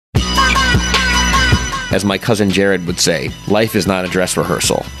as my cousin Jared would say, life is not a dress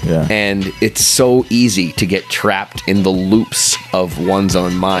rehearsal. Yeah. And it's so easy to get trapped in the loops of one's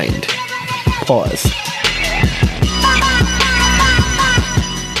own mind. Pause.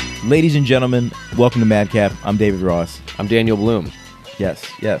 Ladies and gentlemen, welcome to Madcap. I'm David Ross. I'm Daniel Bloom. Yes.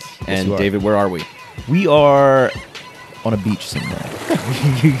 And David, where are we? We are on a beach somewhere.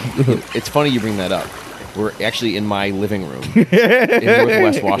 It's funny you bring that up. We're actually in my living room in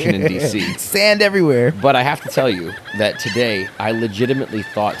Northwest Washington, D.C. Sand everywhere. But I have to tell you that today I legitimately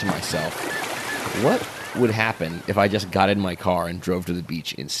thought to myself, what would happen if I just got in my car and drove to the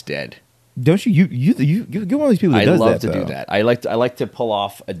beach instead? Don't you? You're one of these people that does that. I love to do that. I like to pull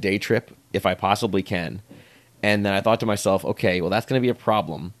off a day trip if I possibly can. And then I thought to myself, okay, well, that's going to be a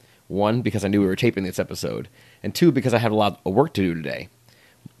problem. One, because I knew we were taping this episode. And two, because I had a lot of work to do today.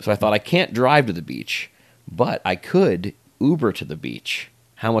 So I thought I can't drive to the beach, but I could Uber to the beach.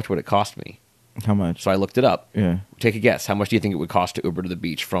 How much would it cost me? How much? So I looked it up. Yeah. Take a guess. How much do you think it would cost to Uber to the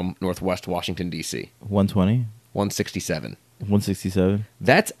beach from Northwest Washington, D.C.? 120? 167. 167?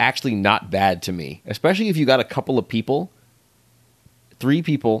 That's actually not bad to me, especially if you got a couple of people. 3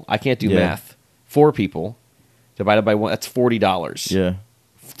 people, I can't do math. 4 people, divided by 1, that's $40. Yeah.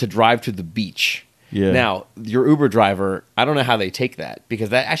 To drive to the beach. Yeah. Now, your Uber driver, I don't know how they take that, because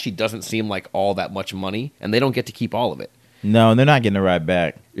that actually doesn't seem like all that much money, and they don't get to keep all of it. No, and they're not getting a ride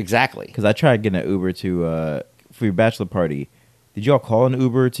back. Exactly. Because I tried getting an Uber to for your bachelor party. Did y'all call an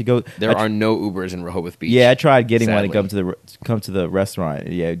Uber to go? There are no Ubers in Rehoboth Beach. Yeah, I tried getting sadly. one to come to the restaurant.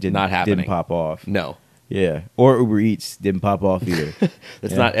 Yeah, it didn't, Not happening. Didn't pop off. No. Yeah, or Uber Eats didn't pop off either.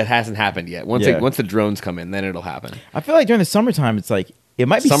 It's not. It hasn't happened yet. Once the drones come in, then it'll happen. I feel like during the summertime, it's like it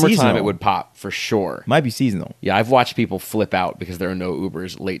might be Summertime, seasonal. it would pop for sure. Might be seasonal. Yeah, I've watched people flip out because there are no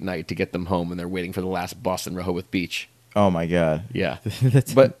Ubers late night to get them home, and they're waiting for the last bus in Rehoboth Beach. Oh my god. Yeah,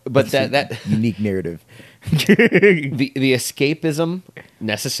 that's that unique narrative. the escapism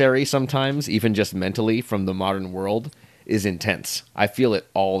necessary sometimes, even just mentally from the modern world, is intense. I feel it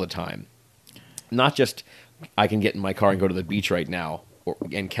all the time. Not just I can get in my car and go to the beach right now,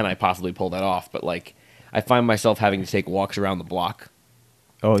 and can I possibly pull that off? But like, I find myself having to take walks around the block.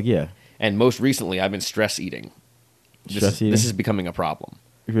 Oh yeah. And most recently, I've been stress eating. This is becoming a problem.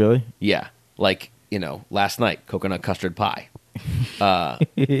 Really? Yeah. Like, last night, coconut custard pie.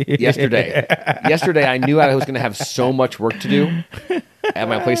 Yesterday, I knew I was going to have so much work to do at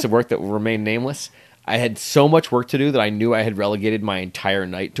my place of work that will remain nameless. I had so much work to do that I knew I had relegated my entire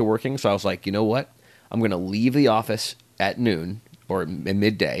night to working. So I was like, you know what? I'm going to leave the office at noon or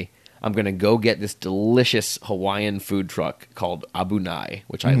midday. I'm going to go get this delicious Hawaiian food truck called Abu Nai,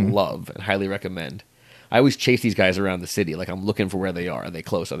 which I love and highly recommend. I always chase these guys around the city. Like, I'm looking for where they are. Are they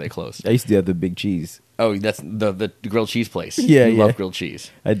close? Are they close? I used to have the big cheese. Oh, that's the grilled cheese place. Yeah, you love grilled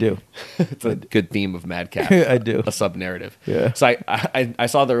cheese. I do. It's a good theme of Madcap. I do. A sub-narrative. Yeah. So I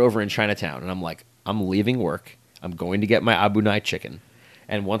saw they're over in Chinatown, and I'm like, I'm leaving work. I'm going to get my Abu Nai chicken.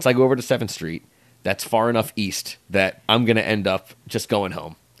 And once I go over to 7th Street, that's far enough east that I'm going to end up just going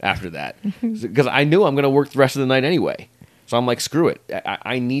home after that. Because I knew I'm going to work the rest of the night anyway. So I'm like, screw it.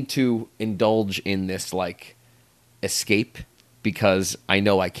 I need to indulge in this, like, escape, because I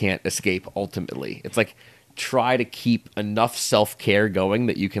know I can't escape ultimately. It's like, try to keep enough self-care going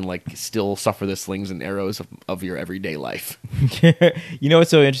that you can, like, still suffer the slings and arrows of your everyday life. You know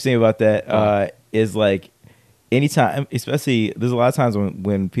what's so interesting about that is, like, anytime, especially, there's a lot of times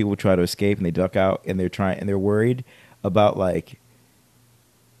when people try to escape and they duck out and they're worried about, like,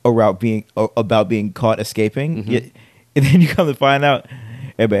 about being caught escaping. Mm-hmm. And then you come to find out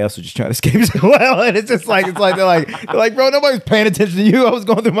everybody else was just trying to escape as well. And it's just like, they're like, bro, nobody's paying attention to you. I was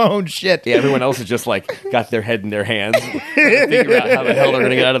going through my own shit. Yeah, everyone else is just like got their head in their hands, trying to figure out how the hell they're going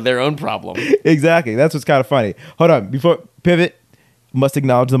to get out of their own problem. Exactly. That's what's kind of funny. Hold on. Before pivot, must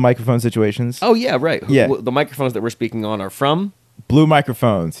acknowledge the microphone situations. Oh, yeah, right. Yeah. The microphones that we're speaking on are from Blue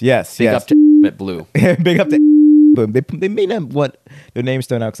Microphones. Yes. Big yes. Up to at Blue. Big up to Boom. They may not want their names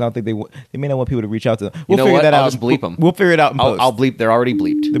thrown out because I don't think they may not want people to reach out to them. We'll know figure what? that I'll out. just bleep them. We'll figure it out in post. I'll bleep. They're already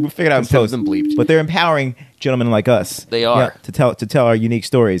bleeped. We'll figure it out in Instead of post. them bleeped. But they're empowering gentlemen like us. They are. To tell our unique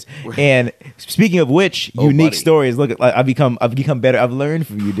stories. And speaking of which, unique buddy. stories. Look, I've become better. I've learned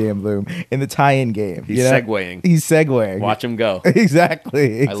from you, Dan Bloom, in the tie-in game. He's segueing. He's segueing. Watch him go.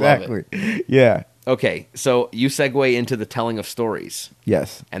 Exactly. I love Exactly. Yeah. Okay, so you segue into the telling of stories.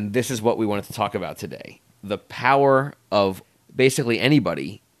 Yes. And this is what we wanted to talk about today. The power of basically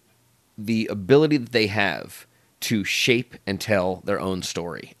anybody, the ability that they have to shape and tell their own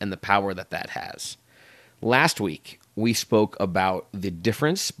story, and the power that that has. Last week, we spoke about the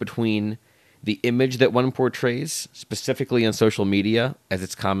difference between the image that one portrays, specifically on social media, as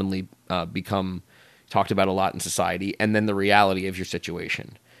it's commonly become talked about a lot in society, and then the reality of your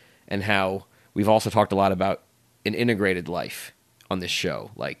situation, and how we've also talked a lot about an integrated life on this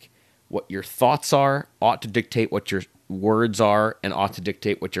show. Like, what your thoughts are ought to dictate what your words are and ought to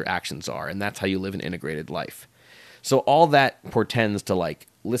dictate what your actions are, and that's how you live an integrated life. So all that portends to, like,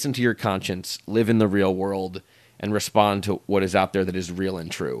 listen to your conscience, live in the real world, and respond to what is out there that is real and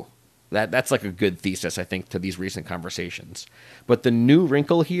true. That's like a good thesis, I think, to these recent conversations. But the new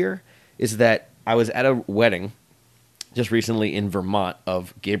wrinkle here is that I was at a wedding just recently in Vermont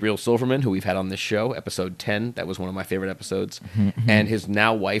of Gabriel Silverman, who we've had on this show, episode 10. That was one of my favorite episodes. And his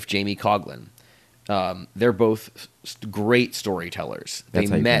now wife, Jamie Coughlin. They're both great storytellers. That's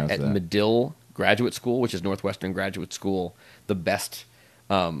how They you met pronounce at that. Medill Graduate School, which is Northwestern Graduate School, the best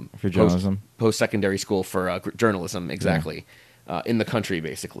For journalism. post-secondary school for journalism, exactly, in the country,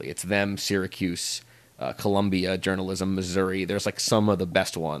 basically. It's them, Syracuse, Columbia, journalism, Missouri. There's like some of the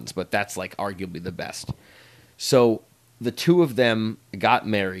best ones, but that's like arguably the best. So the two of them got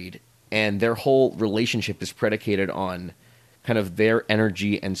married, and their whole relationship is predicated on kind of their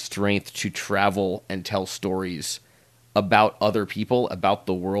energy and strength to travel and tell stories about other people, about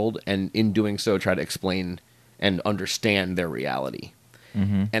the world, and in doing so try to explain and understand their reality.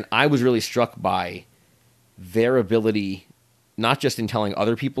 And I was really struck by their ability, not just in telling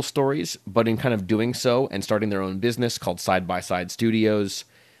other people's stories, but in kind of doing so and starting their own business called Side by Side Studios.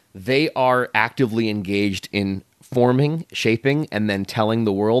 They are actively engaged in forming, shaping, and then telling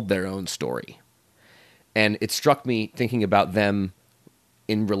the world their own story. And it struck me thinking about them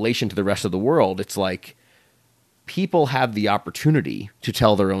in relation to the rest of the world. It's like people have the opportunity to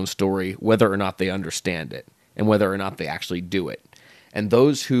tell their own story, whether or not they understand it and whether or not they actually do it. And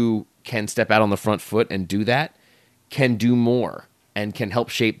those who can step out on the front foot and do that can do more and can help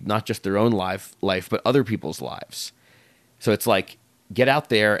shape not just their own life, but other people's lives. So it's like, get out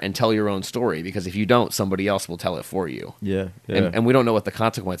there and tell your own story, because if you don't, somebody else will tell it for you. Yeah. And we don't know what the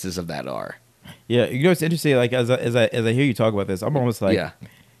consequences of that are. Yeah, you know, it's interesting. Like as I hear you talk about this, I'm almost like, Yeah.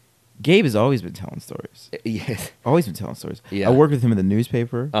 Gabe has always been telling stories. Yeah. Always been telling stories. Yeah. I worked with him in the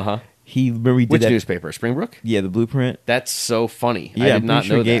newspaper. Uh-huh. Remember he did Which that. newspaper? Springbrook? Yeah, the Blueprint. That's so funny. Yeah, I did I'm not pretty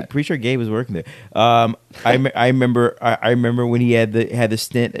sure know Gabe, that. Pretty sure Gabe was working there. I remember when he had the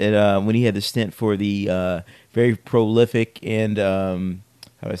stint at when he had the stint for the very prolific and how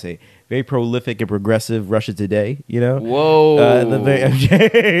do I say, very prolific and progressive Russia Today. You know. Whoa.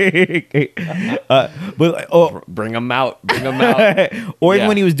 But Bring them out. Bring them out. or Yeah.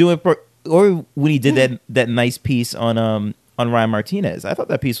 when he was doing, or when he did that nice piece on Ryan Martinez. I thought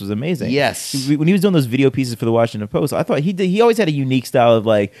that piece was amazing. Yes. When he was doing those video pieces for the Washington Post, I thought he always had a unique style of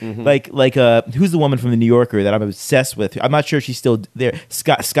like who's the woman from the New Yorker that I'm obsessed with? I'm not sure if she's still there.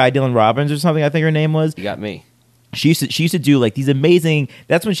 Sky Dillon Robbins or something, I think her name was. You got me. She used to do like these amazing.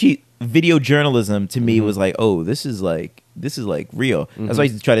 That's when video journalism to me was like, oh, this is like real. That's why I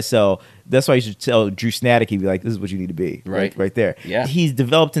used to try to sell. That's why I used to tell Drew Snaddick, he'd be like, this is what you need to be. Right there. Yeah. He's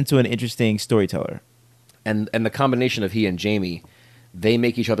developed into an interesting storyteller. And the combination of he and Jamie, they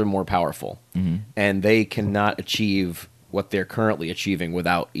make each other more powerful. And they cannot achieve what they're currently achieving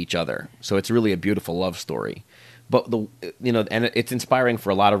without each other. So it's really a beautiful love story. But and it's inspiring for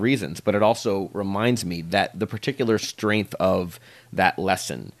a lot of reasons, but it also reminds me that the particular strength of that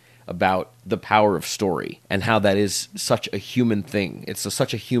lesson about the power of story and how that is such a human thing. It's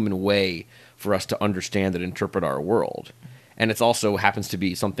such a human way for us to understand and interpret our world. And it's also happens to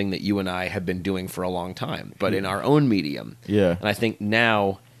be something that you and I have been doing for a long time, but in our own medium. Yeah. And I think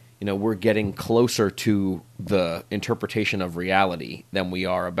now, we're getting closer to the interpretation of reality than we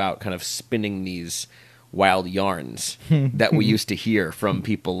are about kind of spinning these wild yarns that we used to hear from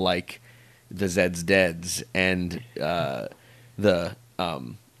people like the Zeds Deads and the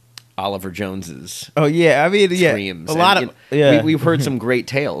Oliver Joneses. Oh yeah, I mean Screams. a lot of We've heard some great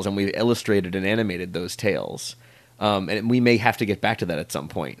tales, and we've illustrated and animated those tales. And we may have to get back to that at some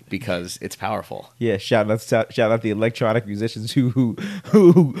point because it's powerful. Yeah, shout out the electronic musicians who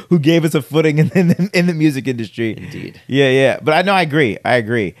gave us a footing in the music industry. Indeed. Yeah. But I agree.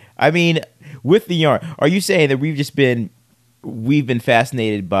 I mean, with the yarn, are you saying that we've been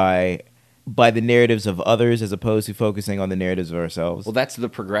fascinated by the narratives of others as opposed to focusing on the narratives of ourselves? Well, that's the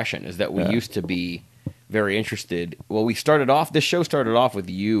progression, is that we used to be very interested. Well, this show started off with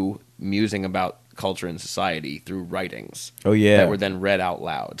you musing about culture and society through writings. Oh, yeah. That were then read out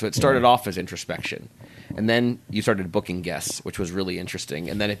loud. So it started off as introspection. And then you started booking guests, which was really interesting.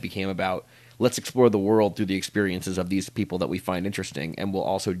 And then it became about, let's explore the world through the experiences of these people that we find interesting. And we'll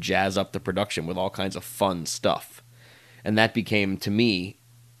also jazz up the production with all kinds of fun stuff. And that became, to me,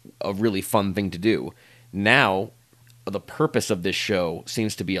 a really fun thing to do. Now, the purpose of this show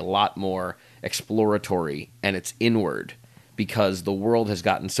seems to be a lot more exploratory, and it's inward because the world has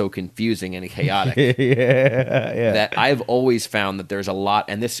gotten so confusing and chaotic yeah. that I've always found that there's a lot,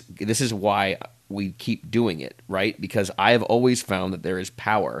 and this is why we keep doing it, right? Because I have always found that there is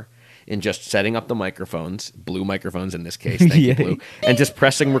power in just setting up the microphones, Blue microphones in this case, thank you, Blue, and just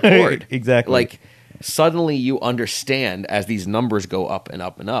pressing record. Exactly. Like, suddenly you understand as these numbers go up and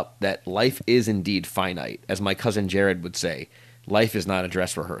up and up that life is indeed finite. As my cousin Jared would say, life is not a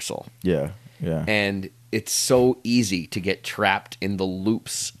dress rehearsal. Yeah. And it's so easy to get trapped in the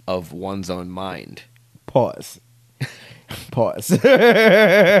loops of one's own mind. Pause.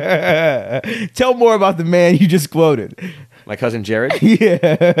 Tell more about the man you just quoted. My cousin Jared?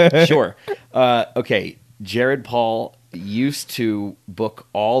 Yeah. Sure. Okay. Jared Paul used to book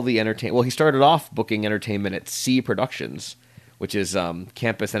all the entertainment. Well, he started off booking entertainment at C Productions, which is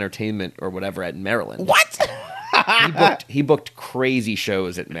campus entertainment or whatever at Maryland. What? He booked crazy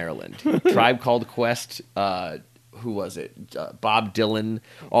shows at Maryland. Tribe Called Quest. Who was it? Bob Dylan.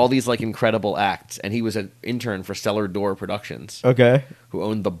 All these like incredible acts, and he was an intern for Cellar Door Productions. Okay. Who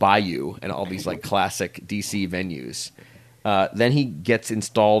owned the Bayou and all these like classic DC venues. Then he gets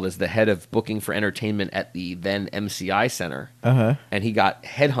installed as the head of booking for entertainment at the then MCI Center. Uh-huh. And he got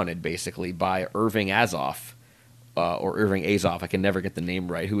headhunted basically by Irving Azoff, or Irving Azoff. I can never get the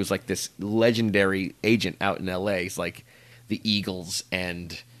name right. Who was like this legendary agent out in LA. He's like the Eagles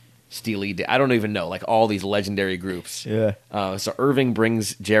and Steely Dan. I don't even know. Like all these legendary groups. Yeah. So Irving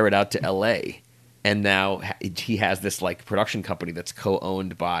brings Jared out to LA. And now he has this like production company that's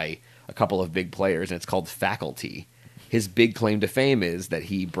co-owned by a couple of big players. And it's called Faculty. His big claim to fame is that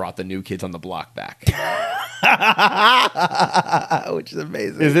he brought the New Kids on the Block back. Which is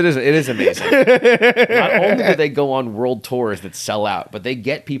amazing. It is amazing. Not only do they go on world tours that sell out, but they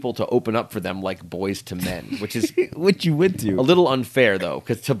get people to open up for them like Boys to Men, which is Which you went to. a little unfair, though,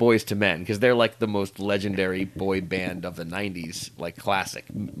 to Boys to Men, because they're like the most legendary boy band of the 90s, like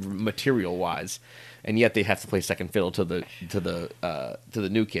classic, material-wise. And yet they have to play second fiddle to the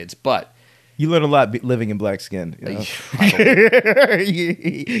New Kids. But you learn a lot living in black skin. You know?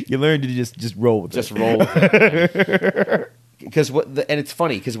 You learn to just roll with just it. roll with it. Because and it's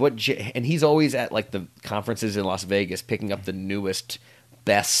funny because and he's always at like the conferences in Las Vegas picking up the newest,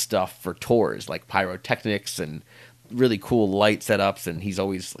 best stuff for tours, like pyrotechnics and really cool light setups, and he's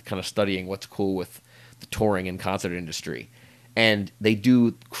always kind of studying what's cool with the touring and concert industry. And they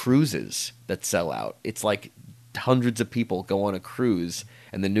do cruises that sell out. It's like hundreds of people go on a cruise,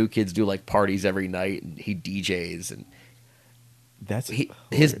 and the New Kids do like parties every night, and he DJs, and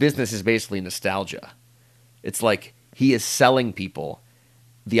his business is basically nostalgia. It's like he is selling people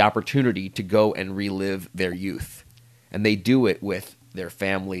the opportunity to go and relive their youth, and they do it with their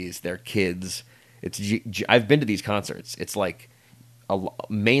families, their kids. I've been to these concerts. It's like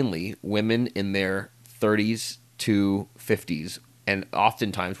mainly women in their 30s to 50s, and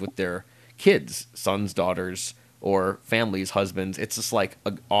oftentimes with their kids, sons, daughters, or families, husbands. It's just like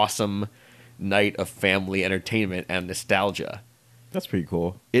an awesome night of family entertainment and nostalgia. That's pretty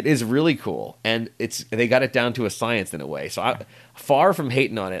cool. It is really cool, and they got it down to a science in a way. So far from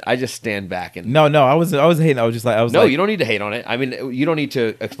hating on it, I just stand back and No, I wasn't hating. I was just like you don't need to hate on it. I mean, you don't need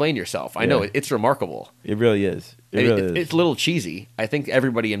to explain yourself. I know it's remarkable. It really is. It's a little cheesy. I think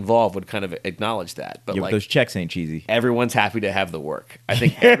everybody involved would kind of acknowledge that. But like those checks ain't cheesy. Everyone's happy to have the work. I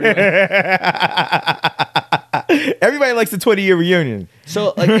think everybody likes the 20-year reunion.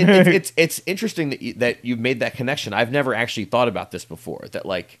 So like it's interesting that you've made that connection. I've never actually thought about this before. That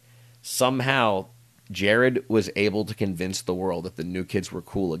like somehow Jared was able to convince the world that the New Kids were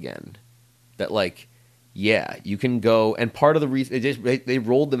cool again. That like, yeah, you can go, and part of the reason they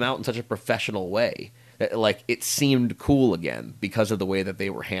rolled them out in such a professional way that like it seemed cool again because of the way that they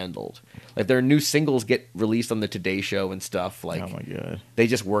were handled. Like their new singles get released on the Today Show and stuff. Like, oh my god, they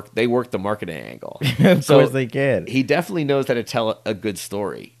just work the marketing angle. Of course they can. He definitely knows how to tell a good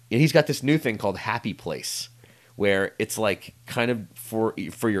story, and he's got this new thing called Happy Place, where it's like kind of for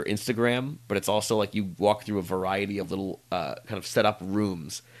your Instagram, but it's also like you walk through a variety of little kind of set up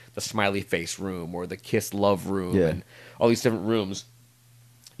rooms, the smiley face room or the kiss love room, and all these different rooms.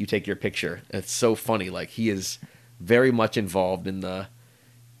 You take your picture. And it's so funny. Like he is very much involved in the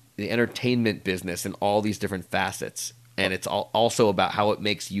entertainment business and all these different facets, and it's also about how it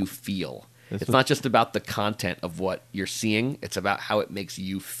makes you feel. It's not just about the content of what you're seeing; it's about how it makes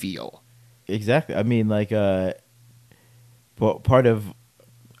you feel. Exactly. I mean, like, part of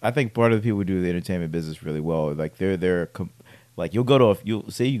the people who do the entertainment business really well, like like you'll go to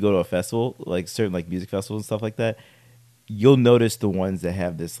you go to a festival, like certain like music festivals and stuff like that. you'll notice the ones that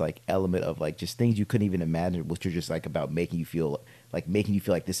have this like element of like just things you couldn't even imagine, which are just like about making you feel like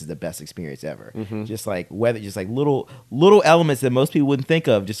this is the best experience ever. Just like whether just like little elements that most people wouldn't think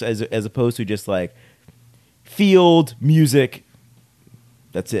of, just as opposed to just like field music.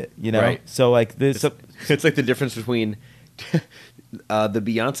 That's it, you know. Right. So like this, It's like the difference between the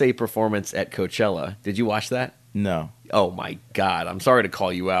Beyonce performance at Coachella. Did you watch that? no. Oh my God! I'm sorry to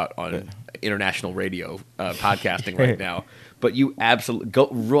call you out on international radio podcasting right now, but you absolutely go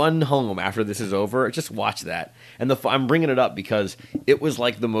run home after this is over. Just watch that. And I'm bringing it up because it was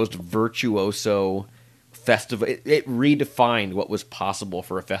like the most virtuoso festival. It redefined what was possible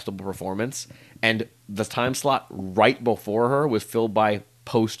for a festival performance, and the time slot right before her was filled by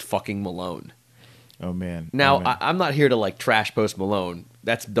Post fucking Malone. Oh man. Now, Oh, man. I'm not here to like trash Post Malone.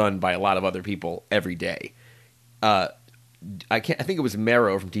 That's done by a lot of other people every day. I think it was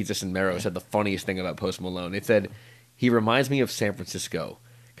Mero from Jesus and Mero said the funniest thing about Post Malone. It said he reminds me of San Francisco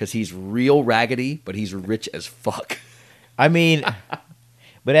because he's real raggedy, but he's rich as fuck. I mean,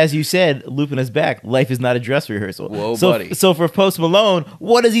 but as you said, looping us back, life is not a dress rehearsal. Whoa, so, buddy. So for Post Malone,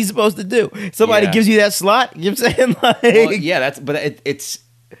 what is he supposed to do? Somebody Yeah. gives you that slot. You know what I'm saying? Like, Well, yeah, it's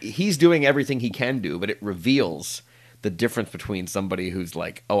he's doing everything he can do, but it reveals the difference between somebody who's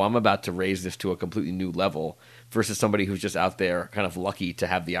like, oh, I'm about to raise this to a completely new level versus somebody who's just out there kind of lucky to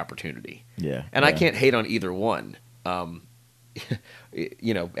have the opportunity. Yeah. And I yeah. can't hate on either one.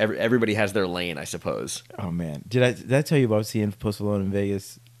 You know, everybody has their lane, I suppose. Oh man, did I tell you about seeing Post Malone in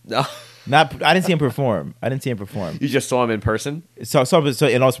Vegas? No, I didn't see him perform. you just saw him in person. So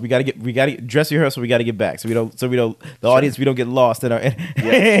and also we gotta get dress rehearsal. We gotta get back so we don't the audience we don't get lost in our.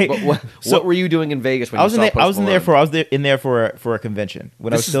 Yeah. But So- what were you doing in Vegas when I was you in saw there. Post I was in there Malone? for a convention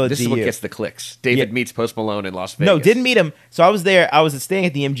when I was This still at this DU. is what gets the clicks. David Yeah. meets Post Malone in Las Vegas. No, didn't meet him. So I was there. I was staying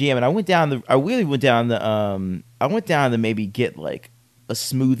at the MGM, and I went down I really went down the. I went down to maybe get like a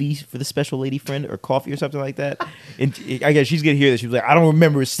smoothie for the special lady friend or coffee or something like that. And I guess she's gonna hear this. She was like, "I don't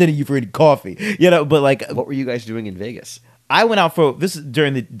remember sending you for any coffee," you know. But like, What were you guys doing in Vegas? I went out for this is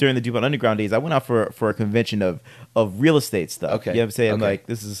during the DuPont Underground days. I went out for a convention of real estate stuff. Okay. You know what I'm saying? Okay. Like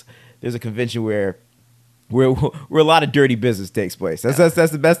there's a convention where a lot of dirty business takes place. That's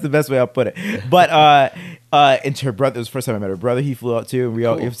the best way I'll put it. But and her brother, it was the first time I met her brother. He flew out too,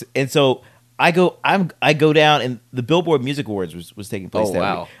 and Cool. and so I go down, and the Billboard Music Awards was taking place. Oh, that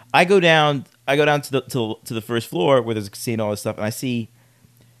wow. week. I go down to the first floor where there's a casino, all this stuff,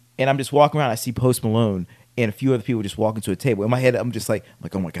 and I'm just walking around. I see Post Malone and a few other people just walking to a table. In my head, I'm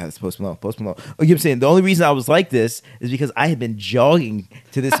like, oh my God, it's Post Malone. Oh, you know what I'm saying? The only reason I was like this is because I had been jogging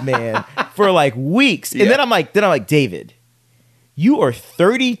to this man for like weeks. Yeah. And then I'm like, David, you are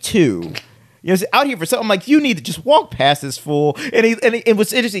 32. You know, out here for something. I'm like, you need to just walk past this fool. And it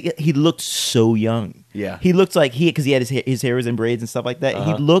was interesting. He looked so young. Yeah. He looked like because he had his hair was in braids and stuff like that.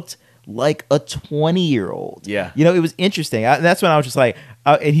 Uh-huh. He looked like a 20-year-old. Yeah. You know, it was interesting. That's when I was just like,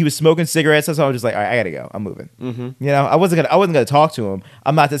 and he was smoking cigarettes. So I was just like, all right, I gotta go. I'm moving. Mm-hmm. You know, I wasn't gonna talk to him.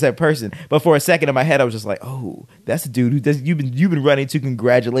 I'm not this type of person. But for a second in my head, I was just like, oh, that's the dude who does. You've been running to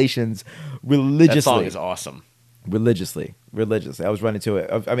congratulations religiously. That song is awesome. Religiously. I was running to it.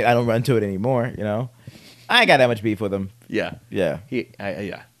 I mean, I don't run to it anymore. You know, I ain't got that much beef with him. Yeah. Yeah.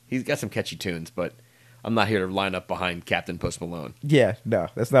 He's got some catchy tunes, but I'm not here to line up behind Captain Post Malone. Yeah. No,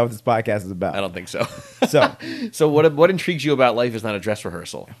 that's not what this podcast is about. I don't think so. So So what intrigues you about Life is Not a Dress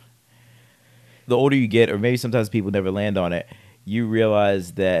Rehearsal? the older you get, or maybe sometimes people never land on it, you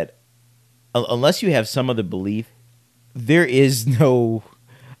realize that unless you have some other belief, there is no.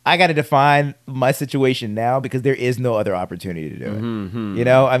 I got to define my situation now because there is no other opportunity to do it. Mm-hmm. You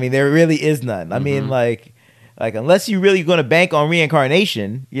know, I mean, there really is none. I mean, like unless you really going to bank on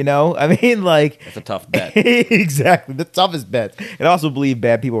reincarnation, you know, I mean, like That's a tough bet. exactly the toughest bet. And I also believe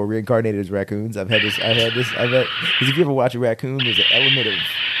bad people are reincarnated as raccoons. I've had because if you ever watch a raccoon, there's an element of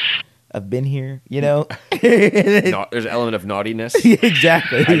I've been here, you know. There's an element of naughtiness.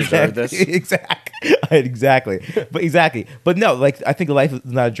 Exactly. I deserve this. Exactly. But no, like I think life is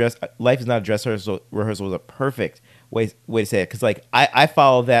not a dress rehearsal is a perfect way to say it because like I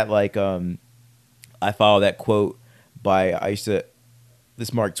follow that I follow that quote by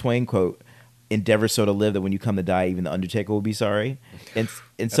this Mark Twain quote. Endeavor so to live that when you come to die, even the Undertaker will be sorry. And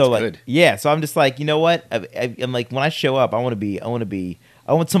so like good. yeah, so I'm just like, you know what? I'm like when I show up, I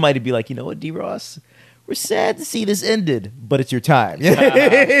want somebody to be like, you know what, D. Ross, we're sad to see this ended, but it's your time.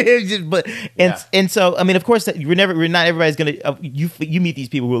 So I mean, of course, we're not everybody's gonna. You meet these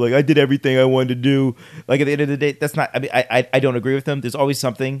people who are like, I did everything I wanted to do. Like at the end of the day, that's not. I mean, I don't agree with them. There's always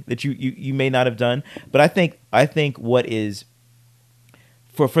something that you may not have done. But I think what is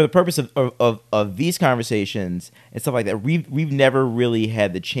for the purpose of these conversations and stuff like that, we've never really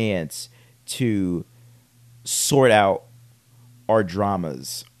had the chance to sort out our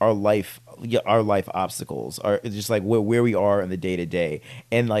dramas, our life obstacles, are just like where we are in the day to day.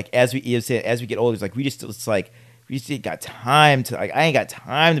 And like as we get older, it's like we just ain't got time to, like, I ain't got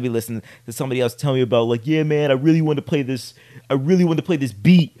time to be listening to somebody else tell me about, like, yeah, man, I really want to play this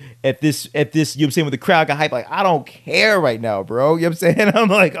beat at this, you know what I'm saying, when the crowd got hype. Like, I don't care right now, bro. You know what I'm saying? I'm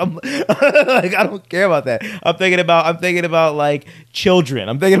like, like, I don't care about that. I'm thinking about like children.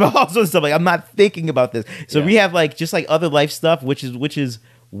 I'm thinking about all sorts of stuff. Like, I'm not thinking about this. So we have like just like other life stuff, which is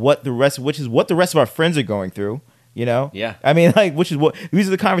what the rest of our friends are going through. You know? Yeah. I mean, like, these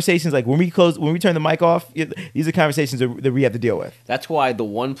are the conversations, like, when we turn the mic off, these are conversations that we have to deal with. That's why the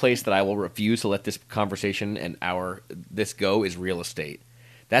one place that I will refuse to let this conversation and this go is real estate.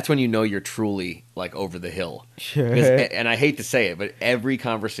 That's when you know you're truly, like, over the hill. Sure. And I hate to say it, but every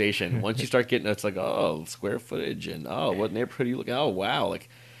conversation, once you start getting, it's like, oh, square footage, and oh, what neighborhood are you looking at? Oh, wow, like,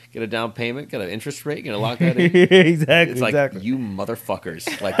 get a down payment, get an interest rate, gonna lock that in. Exactly. It's like, exactly. you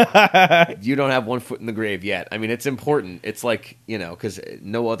motherfuckers. Like, you don't have one foot in the grave yet. I mean, it's important. It's like, you know, because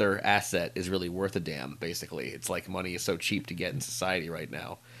no other asset is really worth a damn, basically. It's like money is so cheap to get in society right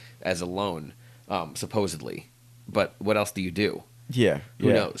now as a loan, supposedly. But what else do you do? Yeah.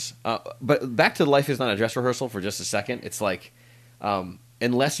 Who knows? But back to Life is Not a Dress Rehearsal for just a second. It's like,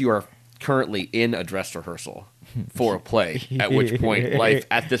 unless you are currently in a dress rehearsal for a play, at which point life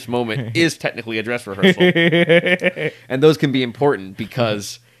at this moment is technically a dress rehearsal. And those can be important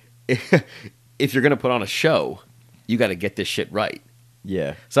because if you're going to put on a show, you got to get this shit right.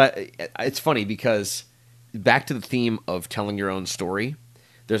 Yeah. So it's funny because back to the theme of telling your own story,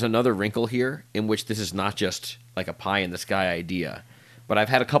 there's another wrinkle here in which this is not just like a pie in the sky idea, but I've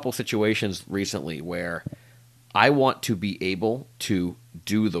had a couple situations recently where I want to be able to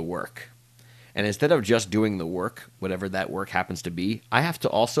do the work. And instead of just doing the work, whatever that work happens to be, I have to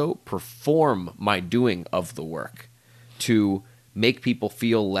also perform my doing of the work to make people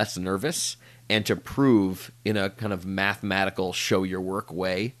feel less nervous and to prove in a kind of mathematical show your work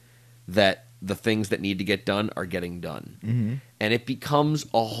way that the things that need to get done are getting done. Mm-hmm. And it becomes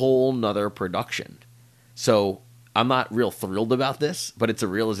a whole nother production. So I'm not real thrilled about this, but it's a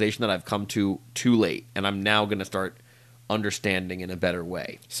realization that I've come to too late, and I'm now going to start understanding in a better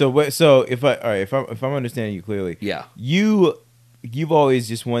way. So if I'm understanding you clearly, yeah, you've always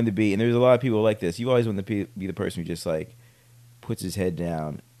just wanted to be, and there's a lot of people like this. You always want to be the person who just like puts his head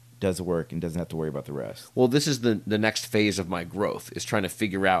down, does the work, and doesn't have to worry about the rest. Well, this is the next phase of my growth, is trying to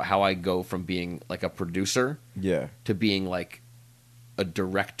figure out how I go from being like a producer, to being like a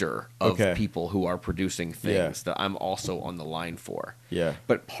director of people who are producing things that I'm also on the line for. Yeah.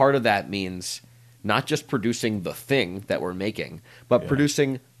 But part of that means not just producing the thing that we're making, but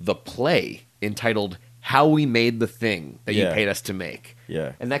producing the play entitled How We Made the Thing that you paid us to make.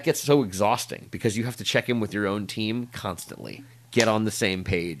 Yeah. And that gets so exhausting because you have to check in with your own team constantly. Get on the same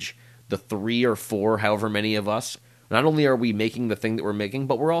page. The 3 or 4, however many of us, not only are we making the thing that we're making,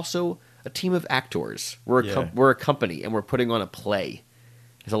 but we're also a team of actors. We're a company, and we're putting on a play.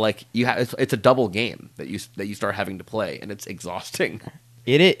 So like it's a double game that you start having to play, and it's exhausting.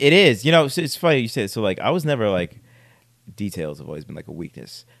 It is. You know, it's funny you said. So like, I was never like, details have always been like a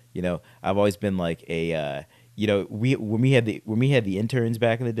weakness. You know, I've always been like a. You know, when we had the interns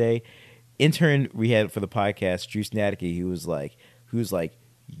back in the day, intern we had for the podcast, Drew Snaticky, who was like,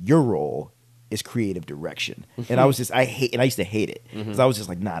 your role is creative direction, and I used to hate it because I was just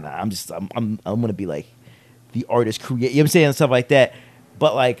like, nah, I'm gonna be like the artist create. You know what I'm saying, and stuff like that.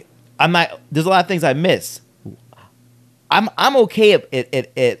 But like, I'm not. There's a lot of things I miss. I'm okay at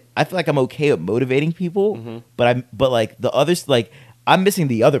I feel like I'm okay at motivating people, but like the others, like I'm missing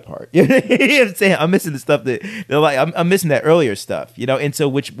the other part. You know what I'm saying? I'm missing the stuff that like I'm missing that earlier stuff, you know. And so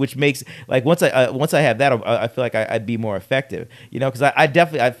which makes like once I have that, I feel like I'd be more effective, you know, because I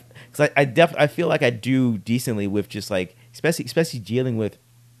definitely feel like I do decently with just like especially dealing with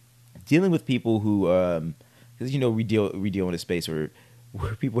people who because you know we deal in a space where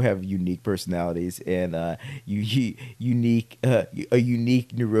people have unique personalities and unique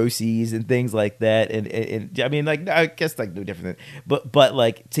neuroses and things like that, and I mean, like, I guess like no different than, but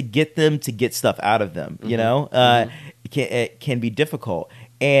like to get them to get stuff out of them, you know, it can be difficult.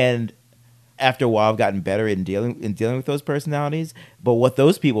 And after a while, I've gotten better in dealing with those personalities. But what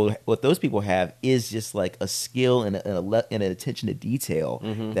those people have is just like a skill and an attention to detail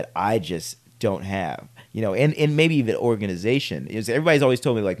that I just don't have, you know, and maybe even organization. Everybody's always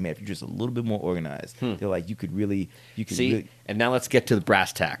told me, like, man, if you're just a little bit more organized, they're like, you could see. Really... And now let's get to the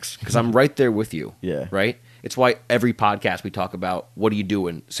brass tacks, because I'm right there with you. Yeah. Right. It's why every podcast we talk about what are you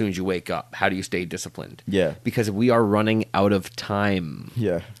doing as soon as you wake up? How do you stay disciplined? Yeah. Because we are running out of time,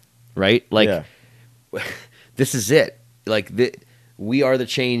 Yeah. right? Like, Yeah. this is it. Like, we are the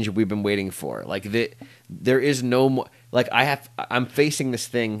change we've been waiting for. Like, there is no more. Like, I'm facing this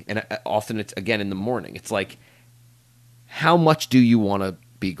thing, and often it's, again, in the morning. It's like, how much do you want to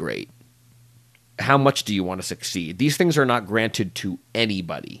be great? How much do you want to succeed? These things are not granted to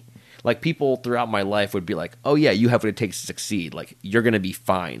anybody. Like, people throughout my life would be like, oh, yeah, you have what it takes to succeed. Like, you're going to be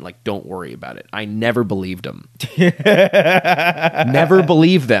fine. Like, don't worry about it. I never believed them. Never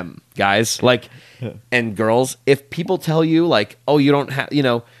believed them, guys. Like, and girls, if people tell you, like, oh, you don't have,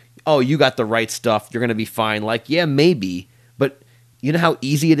 oh, you got the right stuff, you're going to be fine. Like, yeah, maybe. But you know how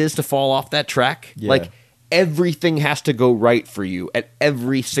easy it is to fall off that track? Yeah. Like, everything has to go right for you at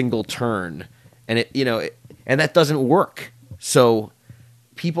every single turn. And and that doesn't work. So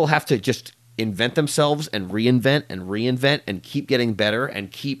people have to just invent themselves and reinvent and keep getting better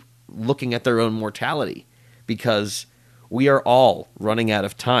and keep looking at their own mortality, because we are all running out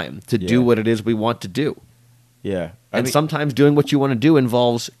of time to do what it is we want to do. Yeah. And sometimes doing what you want to do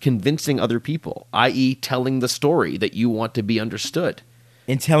involves convincing other people, i.e. telling the story that you want to be understood.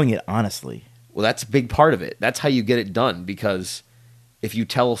 And telling it honestly. Well, that's a big part of it. That's how you get it done, because if you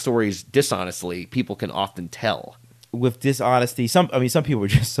tell stories dishonestly, people can often tell. With dishonesty, some people are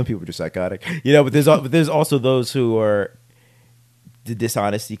just psychotic, But there's also those who are, the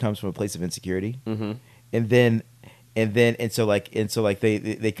dishonesty comes from a place of insecurity, mm-hmm. and so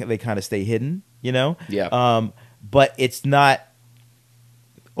they kind of stay hidden, Yeah. But it's not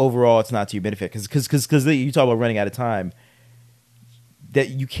overall. It's not to your benefit, because you talk about running out of time. That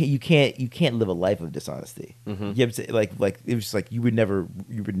you can't live a life of dishonesty. Mm-hmm. You have to, like it was just like you would never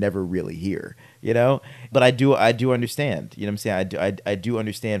really hear, But I do understand, what I'm saying. I do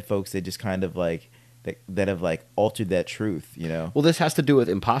understand folks that just kind of like that have like altered that truth, Well, this has to do with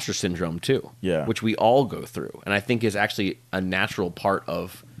imposter syndrome too, yeah, which we all go through, and I think is actually a natural part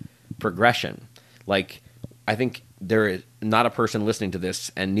of progression. Like, I think there is not a person listening to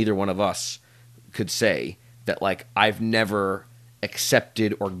this, and neither one of us could say that, like, I've never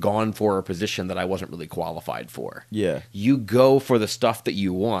accepted or gone for a position that I wasn't really qualified for. Yeah. You go for the stuff that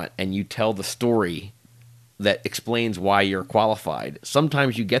you want, and you tell the story that explains why you're qualified.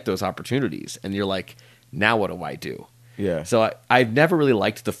 Sometimes you get those opportunities, and you're like, now what do I do? Yeah. So I've never really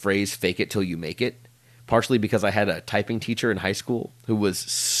liked the phrase fake it till you make it, partially because I had a typing teacher in high school who was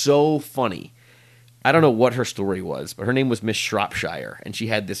so funny. I don't know what her story was, but her name was Miss Shropshire, and she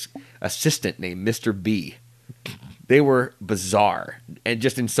had this assistant named Mr. B. They were bizarre, and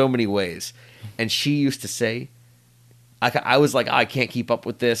just in so many ways. And she used to say, I was like, oh, I can't keep up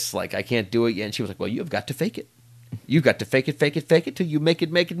with this. Like, I can't do it yet. And she was like, well, you've got to fake it. You've got to fake it till you make it.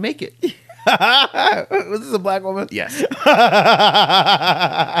 Was this a black woman? Yes.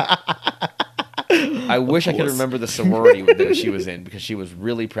 I wish I could remember the sorority that she was in, because she was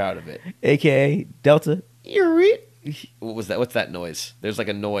really proud of it. AKA Delta. What was that? What's that noise? There's like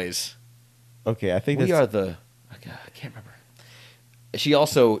a noise. Okay, I think I can't remember. She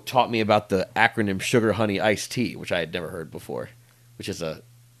also taught me about the acronym Sugar Honey Iced Tea, which I had never heard before, which is a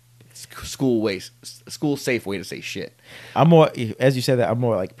school safe way to say shit. I'm more, as you said that, I'm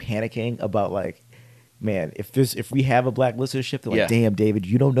more like panicking about, like, man, if we have a black listenership, they're like, damn, David,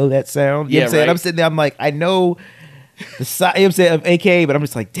 you don't know that sound. You know what I'm saying? Right. I'm sitting there, I'm like, I know the side, I'm saying, of AKA, but I'm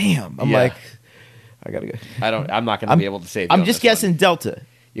just like, damn. I'm like, I gotta go. I'm not gonna be able to save you. I'm just guessing Delta.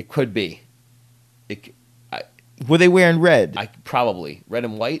 It could be. Were they wearing red? Probably red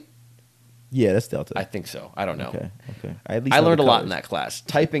and white. Yeah, that's Delta. I think so. I don't know. Okay. I learned a lot in that class.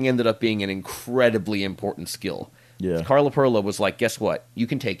 Typing ended up being an incredibly important skill. Yeah. Carla Perla was like, guess what? You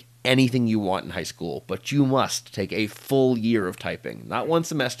can take anything you want in high school, but you must take a full year of typing. Not one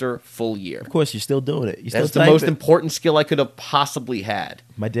semester, full year. Of course, you're still doing it. That's the most important skill I could have possibly had.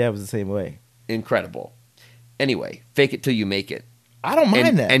 My dad was the same way. Incredible. Anyway, fake it till you make it. I don't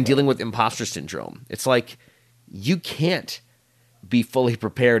mind that. And dealing with imposter syndrome. It's like, you can't be fully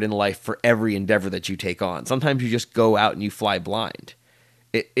prepared in life for every endeavor that you take on. Sometimes you just go out and you fly blind.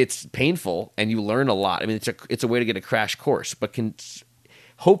 It's painful, and you learn a lot. I mean, it's a way to get a crash course, but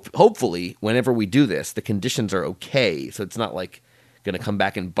hopefully, whenever we do this, the conditions are okay, so it's not like going to come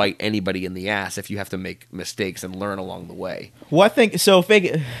back and bite anybody in the ass if you have to make mistakes and learn along the way. Well, I think so.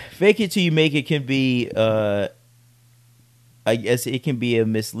 Fake it till you make it can be, I guess, it can be a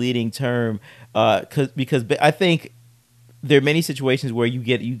misleading term, because I think there are many situations where you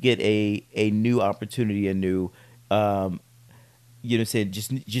get a new opportunity, a new,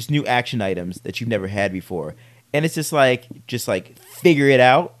 just new action items that you've never had before, and it's just like figure it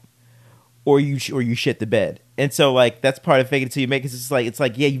out, or you shit the bed. And so like that's part of fake it till you make it. It's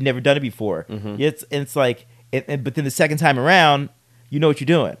like yeah, you've never done it before. Mm-hmm. It's like but then the second time around, you know what you're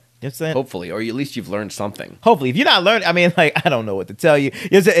doing. You know what I'm saying? Hopefully, or at least you've learned something. Hopefully, if you're not learning, I mean, like I don't know what to tell you.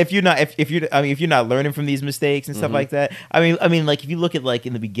 If you're not, if you're not learning from these mistakes and stuff Mm-hmm. like that. I mean, like if you look at like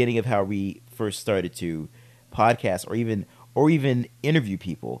in the beginning of how we first started to podcast or even interview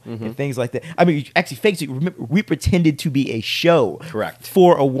people Mm-hmm. and things like that. I mean, actually, fake. Remember, we pretended to be a show, Correct.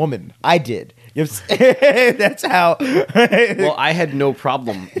 for a woman. I did. You know what I'm saying? That's how. Well, I had no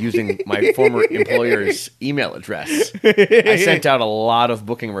problem using my former employer's email address. I sent out a lot of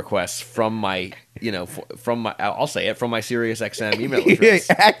booking requests from my, I'll say it, from my SiriusXM email address.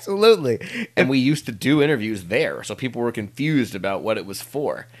 Absolutely. And we used to do interviews there, so people were confused about what it was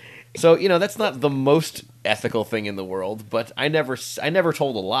for. So, that's not the most ethical thing in the world, but I never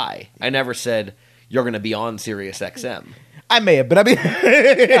told a lie. I never said, you're going to be on SiriusXM. I may have, but I mean,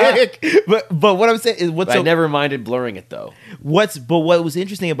 but what I'm saying is, I never minded blurring it, though. What was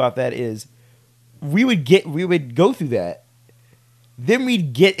interesting about that is we would go through that. Then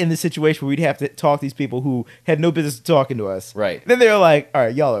we'd get in the situation where we'd have to talk to these people who had no business talking to us. Right. Then they're like, "All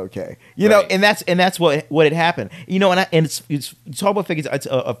right, y'all are okay," know, Right. and that's what had happened. And it's talk about figures. It's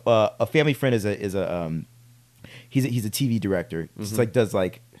a family friend he's a TV director. Just like does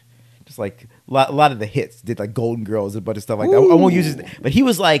like. Just like a lot of the hits, did like Golden Girls and a bunch of stuff like that. I won't use his, but he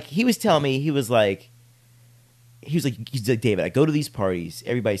was telling me, he was like, David, I go to these parties,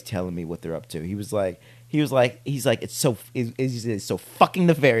 everybody's telling me what they're up to. He's like, it's so fucking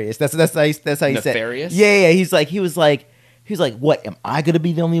nefarious. That's how he said. Nefarious? Yeah. He was like, what? Am I gonna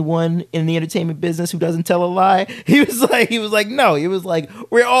be the only one in the entertainment business who doesn't tell a lie? He was like, no. He was like,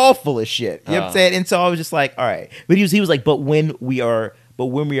 we're all full of shit. You know what I'm saying? And so I was just like, all right. But he was like, but when we are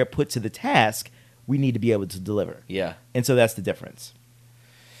put to the task, we need to be able to deliver. Yeah. And so that's the difference.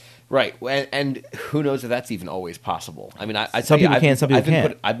 Right, and who knows if that's even always possible. I mean, Some people can, some people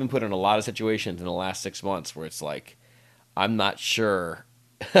can't. I've been put in a lot of situations in the last 6 months where it's like, I'm not sure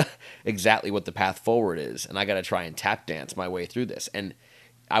exactly what the path forward is, and I got to try and tap dance my way through this. And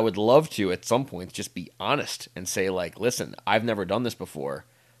I would love to, at some point, just be honest and say, like, listen, I've never done this before.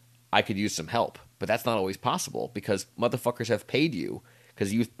 I could use some help. But that's not always possible because motherfuckers have paid you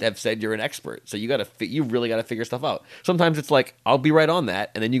because you have said you're an expert. So you really got to figure stuff out. Sometimes it's like, I'll be right on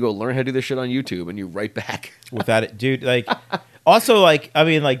that, and then you go learn how to do this shit on YouTube, and you right back. Without it, dude, like... Also, like, I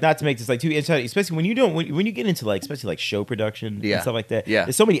mean, like, not to make this, like, too inside, especially when you get into, like, especially, like, show production and stuff like that. Yeah.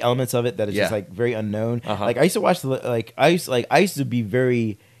 There's so many elements of it that is just, like, very unknown. Uh-huh. Like, I used to watch, I used to be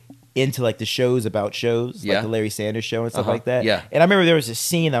very into, like, the shows about shows, Yeah. like the Larry Sanders Show and stuff Uh-huh. like that. Yeah. And I remember there was a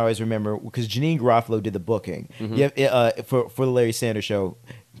scene I always remember, because Janine Garofalo did the booking for the Larry Sanders Show,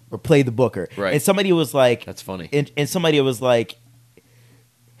 or played the booker. Right. And somebody was like... That's funny. And somebody was like,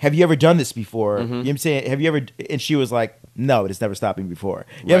 have you ever done this before? Mm-hmm. You know what I'm saying? Have you ever... And she was like, no, it's never stopped me before. You know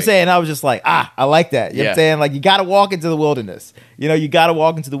what I'm Right. saying? And I was just like, I like that. You know what I'm Yeah. saying? Like, you got to walk into the wilderness. You know, you got to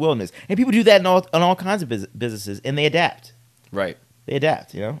walk into the wilderness. And people do that in all kinds of businesses, and they adapt. Right. They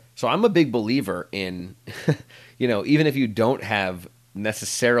adapt, you know? So I'm a big believer in, even if you don't have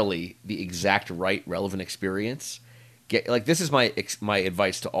necessarily the exact right relevant experience, this is my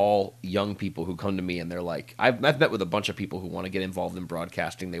advice to all young people who come to me and they're like, I've met with a bunch of people who want to get involved in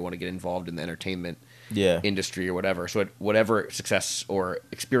broadcasting, they want to get involved in the entertainment industry or whatever. So whatever success or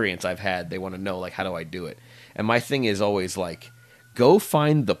experience I've had, they want to know, like, how do I do it? And my thing is always like, go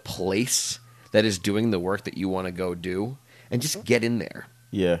find the place that is doing the work that you want to go do and just get in there.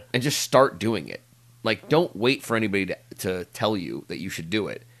 Yeah. And just start doing it. Like, don't wait for anybody to tell you that you should do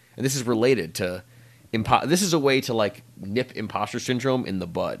it. And this is related to this is a way to, like, nip imposter syndrome in the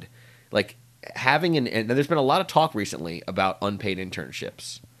bud. Like, and there's been a lot of talk recently about unpaid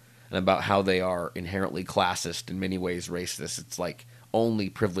internships and about how they are inherently classist, in many ways racist. It's like only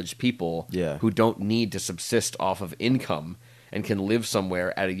privileged people who don't need to subsist off of income and can live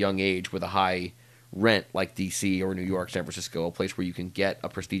somewhere at a young age with a high rent, like DC or New York, San Francisco, a place where you can get a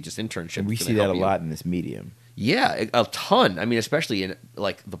prestigious internship. And we see that a lot in this medium. Yeah, a ton. I mean, especially in,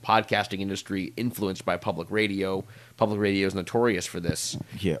 like, the podcasting industry influenced by public radio. Public radio is notorious for this.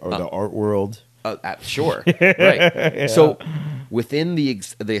 Yeah, or the art world. Sure, right. So within the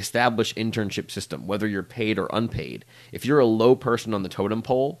established internship system, whether you're paid or unpaid, if you're a low person on the totem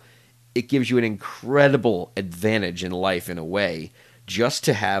pole, it gives you an incredible advantage in life in a way just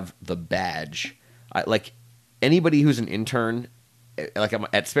to have the badge. Like, anybody who's an intern, like,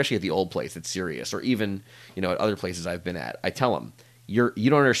 especially at the old place at Sirius, or even, at other places I've been at, I tell them, you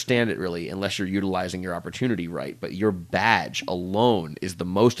don't understand it really unless you're utilizing your opportunity right, but your badge alone is the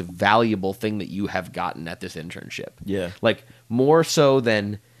most valuable thing that you have gotten at this internship. Yeah. Like, more so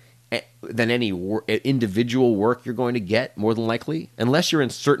than than any individual work you're going to get, more than likely, unless you're in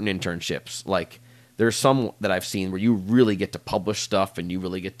certain internships. Like there's some that I've seen where you really get to publish stuff and you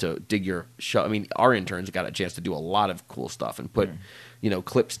really get to dig your show. I mean, our interns got a chance to do a lot of cool stuff and put,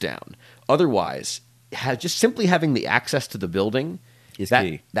 clips down. Otherwise, just simply having the access to the building is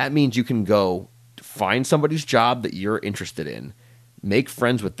key. That means you can go find somebody's job that you're interested in, make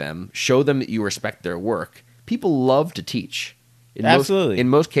friends with them, show them that you respect their work. People love to teach. Absolutely. In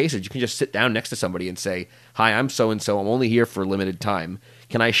most cases, you can just sit down next to somebody and say, "Hi, I'm so-and-so. I'm only here for a limited time.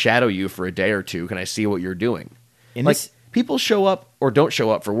 Can I shadow you for a day or two? Can I see what you're doing?" People show up or don't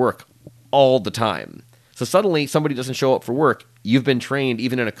show up for work all the time. So suddenly somebody doesn't show up for work. You've been trained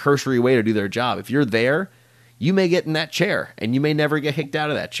even in a cursory way to do their job. If you're there, you may get in that chair and you may never get kicked out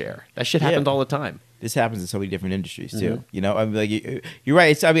of that chair. That shit happens all the time. This happens in so many different industries too. I mean, like you're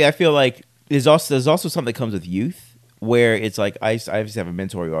right. I feel like there's also something that comes with youth. Where it's like I used to have a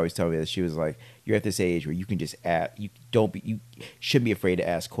mentor who always told me that she was like, you're at this age where you can just ask, you shouldn't be afraid to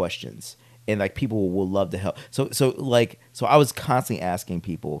ask questions, and like people will love to help. So I was constantly asking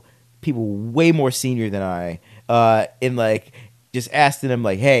people way more senior than I, and like just asking them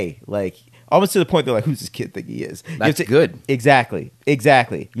like, hey, like almost to the point they're like, who's this kid think he is? That's good. Exactly.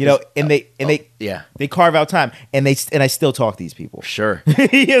 And they carve out time, and I still talk to these people. Sure.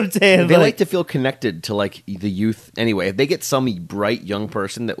 You know what I'm saying? They like to feel connected to like the youth anyway. If they get some bright young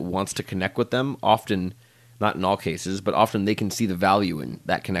person that wants to connect with them, often, not in all cases, but often they can see the value in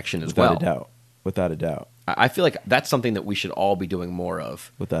that connection as well. Without a doubt. I feel like that's something that we should all be doing more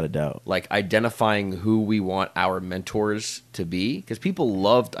of. Without a doubt. Like identifying who we want our mentors to be. Because people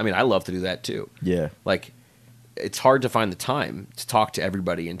I love to do that too. Yeah. Like, it's hard to find the time to talk to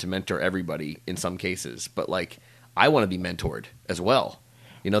everybody and to mentor everybody in some cases. But like, I want to be mentored as well.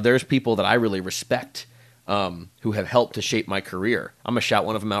 There's people that I really respect who have helped to shape my career. I'm going to shout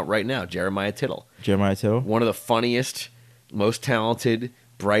one of them out right now, Jeremiah Tittle. Jeremiah Tittle? One of the funniest, most talented,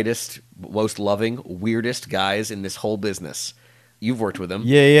 brightest, most loving, weirdest guys in this whole business. You've worked with him.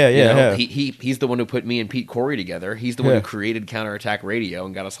 Yeah. He's the one who put me and Pete Corey together. He's the one who created Counterattack Radio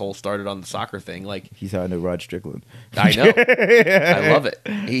and got us whole started on the soccer thing. Like, he's how I know Rod Strickland. I know. I love it.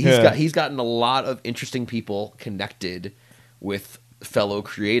 He's gotten a lot of interesting people connected with fellow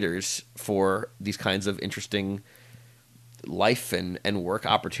creators for these kinds of interesting life and work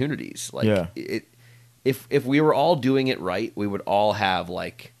opportunities. Like if we were all doing it right, we would all have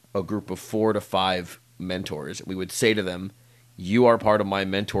like a group of 4 to 5 mentors. We would say to them, you are part of my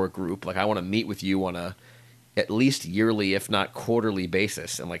mentor group. Like, I want to meet with you on a at least yearly, if not quarterly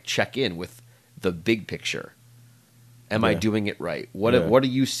basis, and like check in with the big picture. Am I doing it right? What do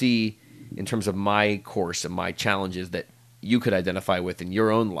you see in terms of my course and my challenges that you could identify with in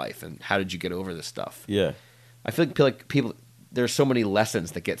your own life, and how did you get over this stuff? Yeah. I feel like people, there's so many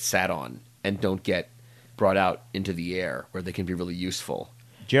lessons that get sat on and don't get brought out into the air where they can be really useful.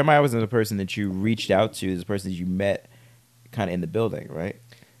 Jeremiah wasn't the person that you reached out to, the person that you met kind of in the building, right?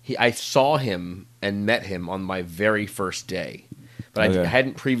 I saw him and met him on my very first day, but I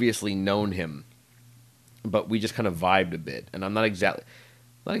hadn't previously known him, but we just kind of vibed a bit, and I'm not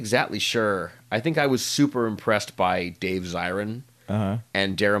exactly sure. I think I was super impressed by Dave Zirin,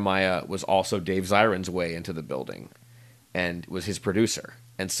 and Jeremiah was also Dave Zirin's way into the building and was his producer,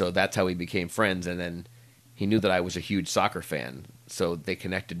 and so that's how we became friends, and then he knew that I was a huge soccer fan, so they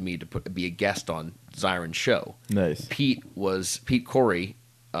connected me to be a guest on Zirin's show. Nice. Pete Corey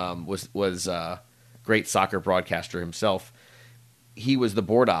was a great soccer broadcaster himself. He was the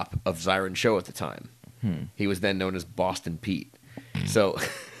board op of Zirin's show at the time. He was then known as Boston Pete. So,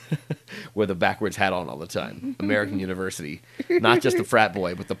 with a backwards hat on all the time. American University. Not just a frat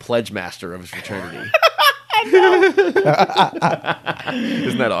boy, but the pledge master of his fraternity. Isn't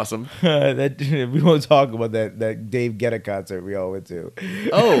that awesome? We won't talk about that Dave Guetta concert we all went to.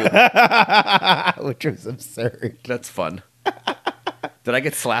 Oh. Which was absurd. That's fun. Did I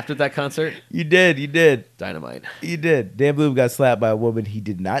get slapped at that concert? You did. Dynamite. You did. Dan Bloom got slapped by a woman he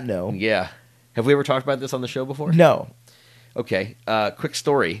did not know. Yeah. Have we ever talked about this on the show before? No. Okay. Quick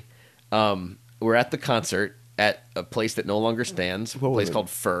story. We're at the concert at a place that no longer stands, a place called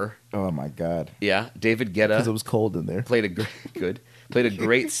Fur. Oh my God! Yeah, David Guetta. Because it was cold in there. Played a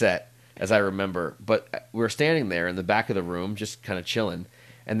great set, as I remember. But we were standing there in the back of the room, just kind of chilling,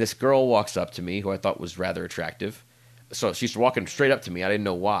 and this girl walks up to me, who I thought was rather attractive. So she's walking straight up to me. I didn't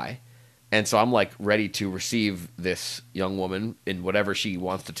know why, and so I'm like ready to receive this young woman in whatever she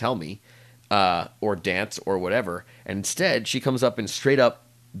wants to tell me, or dance or whatever. And instead, she comes up and straight up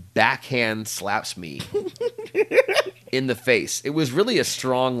backhand slaps me in the face. It was really a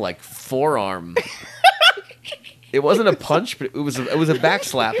strong like forearm It wasn't a punch, but it was a back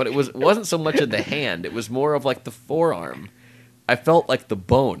slap, but it wasn't so much of the hand. It was more of like the forearm. I felt like the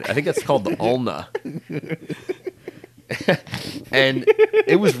bone. I think that's called the ulna. And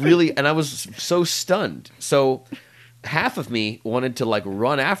it was really, and I was so stunned. So half of me wanted to like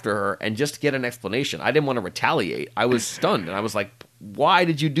run after her and just get an explanation. I didn't want to retaliate. I was stunned, and I was like, why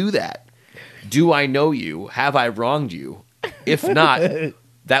did you do that? Do I know you? Have I wronged you? If not,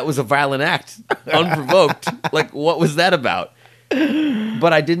 that was a violent act, unprovoked. Like, what was that about?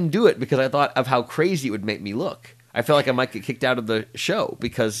 But I didn't do it because I thought of how crazy it would make me look. I felt like I might get kicked out of the show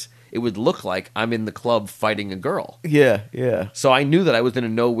because it would look like I'm in the club fighting a girl. Yeah, yeah. So I knew that I was in a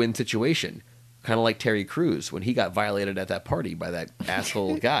no-win situation, kind of like Terry Crews when he got violated at that party by that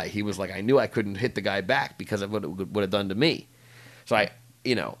asshole guy. He was like, I knew I couldn't hit the guy back because of what it would have done to me. So I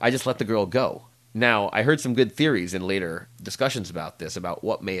just let the girl go. Now, I heard some good theories in later discussions about this, about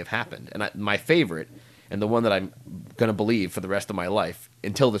what may have happened. And my favorite, and the one that I'm going to believe for the rest of my life,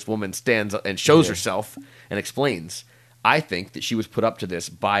 until this woman stands up and shows herself and explains, I think that she was put up to this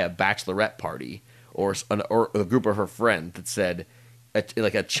by a bachelorette party or a group of her friends that said,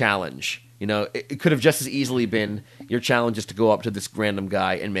 like a challenge. You know, it could have just as easily been your challenge is to go up to this random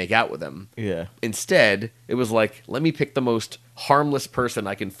guy and make out with him. Yeah. Instead, it was like, let me pick the most harmless person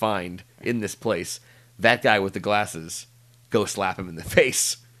I can find in this place. That guy with the glasses, go slap him in the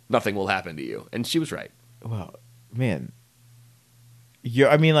face. Nothing will happen to you. And she was right. Well, man.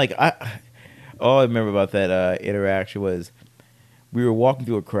 All I remember about that interaction was we were walking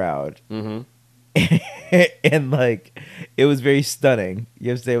through a crowd. Mm-hmm. And like it was very stunning.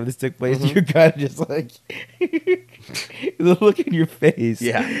 You understand when this took place? Mm-hmm. You're kind of just like the look in your face.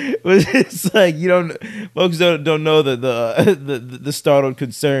 Yeah, was just like folks don't know the startled,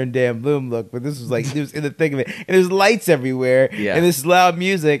 concerned, damn Bloom look. But this was like it was in the thick of it, and there's lights everywhere, and this loud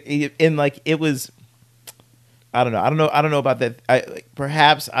music, and like it was. I don't know about that.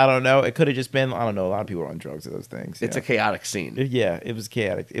 Perhaps I don't know. It could have just been I don't know. A lot of people are on drugs at those things. It's a chaotic scene. Yeah, it was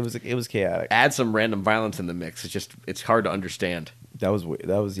chaotic. It was chaotic. Add some random violence in the mix. It's hard to understand. That was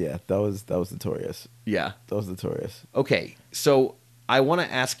notorious. Yeah, that was notorious. Okay, so I want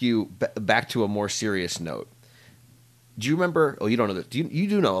to ask you back to a more serious note. Do you remember? Oh, you don't know this. You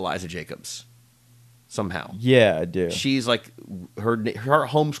do know Eliza Jacobs somehow? Yeah, I do. She's like her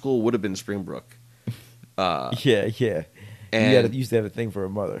homeschool would have been Springbrook. Yeah. And you used to have a thing for her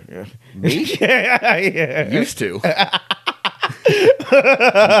mother. Yeah. Me? Yeah. Used to.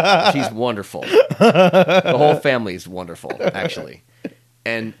 She's wonderful. The whole family is wonderful, actually.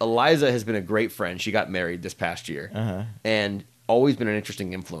 And Eliza has been a great friend. She got married this past year, and always been an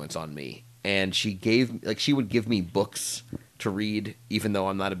interesting influence on me. And she would give me books to read, even though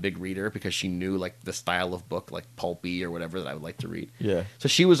I'm not a big reader, because she knew like the style of book, like pulpy or whatever that I would like to read. Yeah. So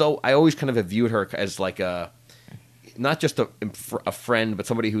she was. I always kind of viewed her as like not just a friend, but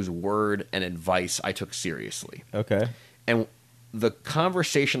somebody whose word and advice I took seriously. Okay. And the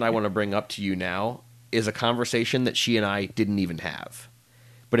conversation I want to bring up to you now is a conversation that she and I didn't even have,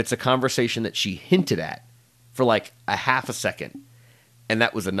 but it's a conversation that she hinted at for like a half a second, and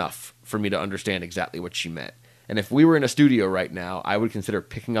that was enough for me to understand exactly what she meant. And if we were in a studio right now, I would consider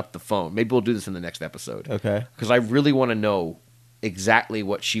picking up the phone. Maybe we'll do this in the next episode. Okay. Because I really want to know exactly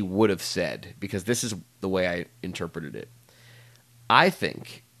what she would have said, because this is the way I interpreted it. I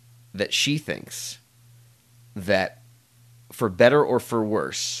think that she thinks that, for better or for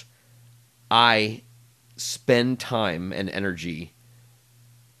worse, I spend time and energy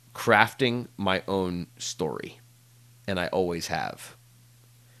crafting my own story. And I always have.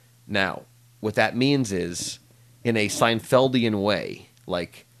 Now, what that means is, in a Seinfeldian way,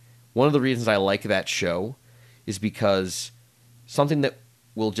 like, one of the reasons I like that show is because something that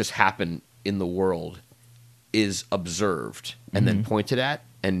will just happen in the world is observed and then pointed at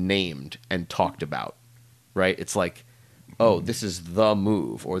and named and talked about, right? It's like, oh, this is the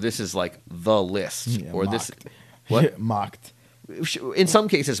move, or this is like the list, or mocked. this... What? Mocked. In some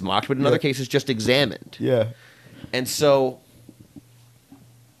cases mocked, but in other cases just examined. Yeah. And so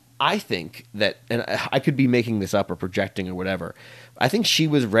I think that, and I could be making this up or projecting or whatever, I think she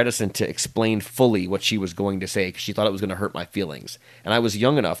was reticent to explain fully what she was going to say because she thought it was going to hurt my feelings. And I was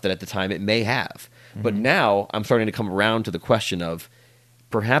young enough that at the time it may have. Mm-hmm. But now I'm starting to come around to the question of,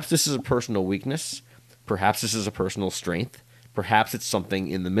 perhaps this is a personal weakness, perhaps this is a personal strength, perhaps it's something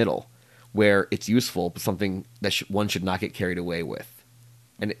in the middle where it's useful, but something that one should not get carried away with.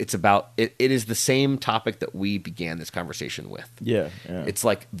 And it's about it is the same topic that we began this conversation with. Yeah. It's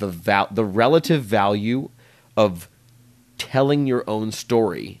like the relative value of telling your own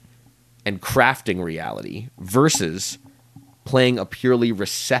story and crafting reality versus playing a purely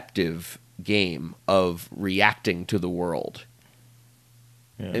receptive game of reacting to the world.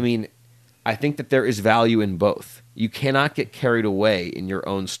 Yeah. I mean, I think that there is value in both. You cannot get carried away in your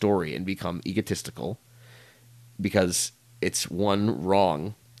own story and become egotistical because it's, one,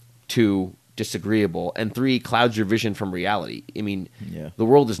 wrong, two, disagreeable, and three, clouds your vision from reality. I mean, Yeah. the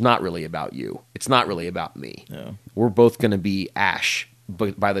world is not really about you. It's not really about me. No. We're both going to be ash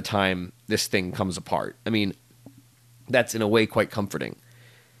by the time this thing comes apart. I mean, that's in a way quite comforting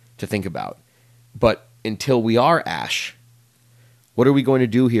to think about. But until we are ash, what are we going to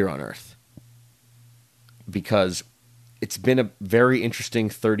do here on Earth? Because it's been a very interesting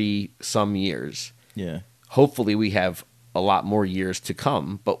 30-some years. Yeah. Hopefully we have a lot more years to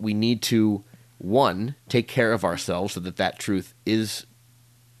come, but we need to, one, take care of ourselves so that that truth is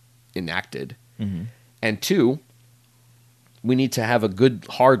enacted. Mm-hmm. And two, we need to have a good,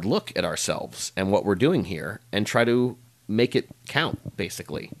 hard look at ourselves and what we're doing here and try to make it count,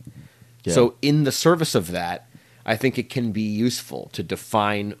 basically. Yeah. So in the service of that, I think it can be useful to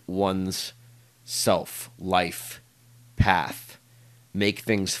define one's self, life, path, make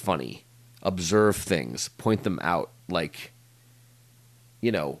things funny, observe things, point them out. Like,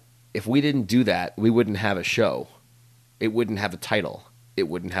 you know, if we didn't do that, we wouldn't have a show. It wouldn't have a title. It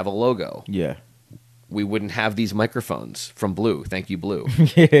wouldn't have a logo. Yeah. We wouldn't have these microphones from Blue. Thank you, Blue.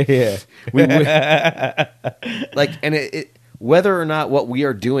 Yeah. We would, like, and whether or not what we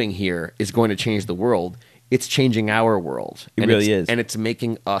are doing here is going to change the world, it's changing our world. It And really it's- is. And it's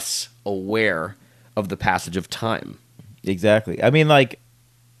making us aware of the passage of time. Exactly. I mean, like,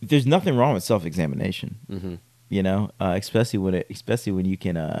 there's nothing wrong with self-examination. Mm-hmm. You know, especially when you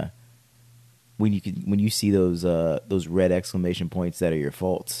can when you see those red exclamation points that are your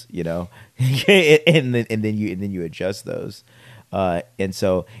faults. You know, and then you adjust those. And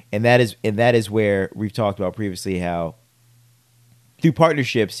that is where we've talked about previously how through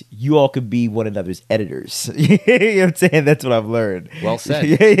partnerships you all could be one another's editors. You know what I'm saying? That's what I've learned. Well said.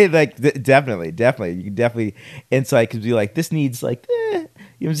 Yeah, like definitely you can definitely insight could be like this needs like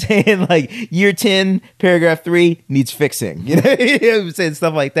you know what I'm saying? Like year 10 paragraph 3 needs fixing. You know what I'm saying?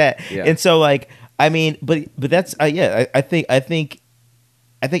 Stuff like that. Yeah. And so like I mean but that's I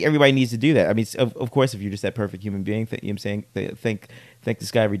think everybody needs to do that. I mean, of course, if you're just that perfect human being, you know what I'm saying, thank this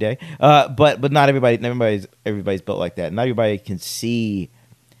guy every day. But not everybody's built like that. Not everybody can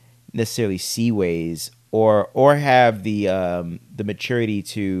necessarily see ways or have the maturity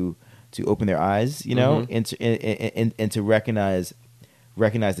to open their eyes, you know, and to recognize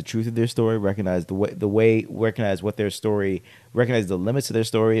the truth of their story, recognize recognize what their story, recognize the limits of their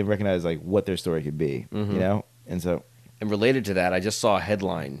story, and recognize like what their story could be, you know, and so. And related to that, I just saw a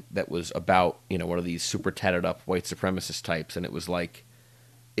headline that was about, you know, one of these super tatted up white supremacist types, and it was like,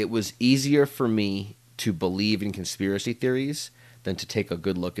 it was easier for me to believe in conspiracy theories than to take a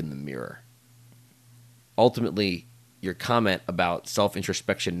good look in the mirror. Ultimately, your comment about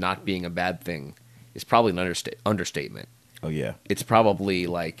self-introspection not being a bad thing is probably an understatement. Oh yeah. It's probably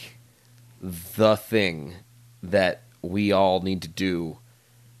like the thing that we all need to do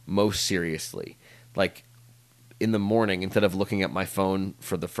most seriously. Like, in the morning, instead of looking at my phone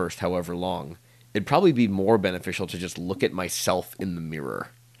for the first however long, it'd probably be more beneficial to just look at myself in the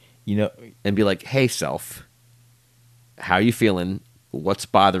mirror. You know, And be like, hey, self, how you feeling? What's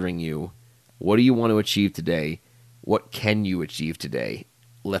bothering you? What do you want to achieve today? What can you achieve today?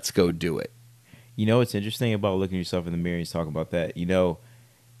 Let's go do it. you know what's interesting about looking at yourself in the mirror and talking about that? You know,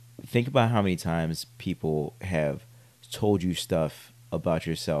 think about how many times people have told you stuff about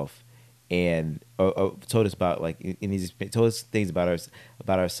yourself and told us about told us things about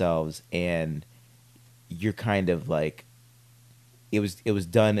ourselves, and you're kind of like it was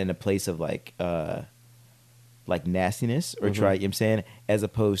done in a place of like nastiness or try, you know what I'm saying, as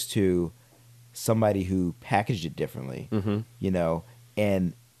opposed to somebody who packaged it differently, you know,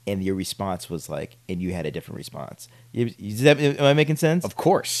 and your response was like, and you had a different response. Am I making sense? Of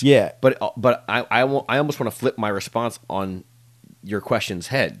course. Yeah. But I almost want to flip my response on your question's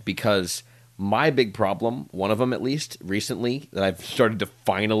head, because my big problem, one of them at least, recently, that I've started to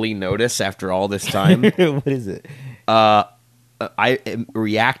finally notice after all this time, What is it? I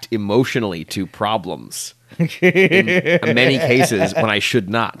react emotionally to problems in many cases when I should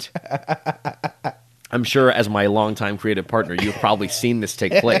not. I'm sure as my longtime creative partner, you've probably seen this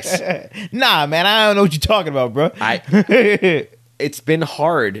take place. Nah, man, I don't know what you're talking about, bro. It's been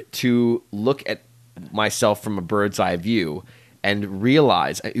hard to look at myself from a bird's eye view and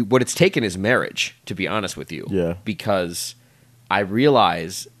realize what it's taken is marriage, to be honest with you. Yeah. Because I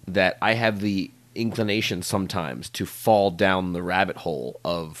realize that I have the inclination sometimes to fall down the rabbit hole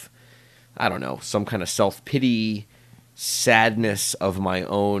of, I don't know, some kind of self-pity, sadness of my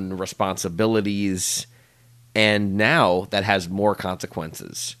own responsibilities, and now that has more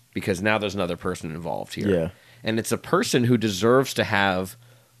consequences because now there's another person involved here. Yeah. And it's a person who deserves to have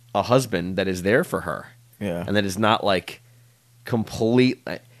a husband that is there for her. Yeah. And that is not like complete.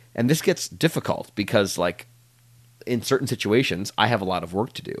 And this gets difficult because, like, in certain situations, I have a lot of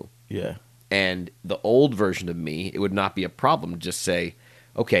work to do. Yeah. And the old version of me, it would not be a problem to just say,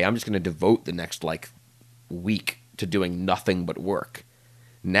 okay, I'm just going to devote the next, like, week to doing nothing but work.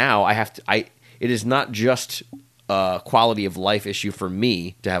 Now I have to. It is not just a quality of life issue for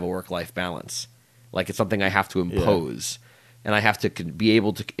me to have a work-life balance. Like, it's something I have to impose, and I have to be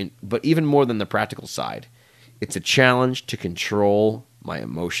able to. But even more than the practical side, it's a challenge to control my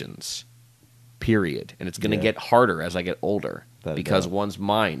emotions. Period. And it's going to get harder as I get older because one's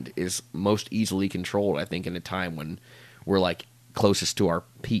mind is most easily controlled. I think in a time when we're like closest to our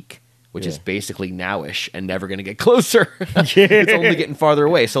peak, which is basically nowish and never going to get closer. It's only getting farther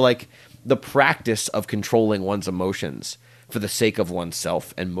away. So, like, the practice of controlling one's emotions for the sake of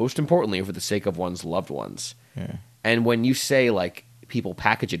oneself, and most importantly, for the sake of one's loved ones. Yeah. And when you say, like, people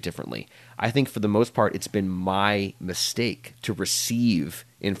package it differently, I think for the most part, it's been my mistake to receive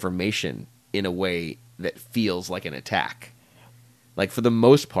information in a way that feels like an attack. Like, for the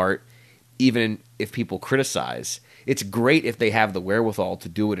most part, even if people criticize, it's great if they have the wherewithal to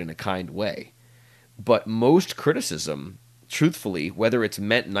do it in a kind way. But most criticism, truthfully, whether it's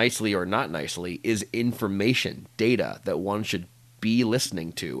meant nicely or not nicely, is information, data that one should be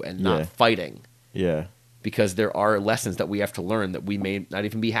listening to and not fighting. Yeah. Because there are lessons that we have to learn that we may not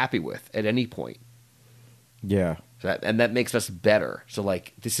even be happy with at any point. Yeah. And that makes us better. So,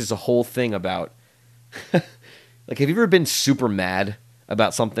 like, this is a whole thing about... like, have you ever been super mad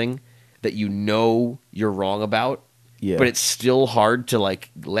about something that you know you're wrong about? Yeah. But it's still hard to, like,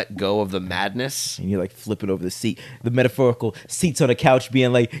 let go of the madness. And you're, like, flipping over the seat. The metaphorical seats on the couch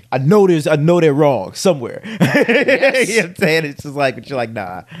being like, I know they're wrong somewhere. Yes. You know what I'm saying? It's just like, but you're like,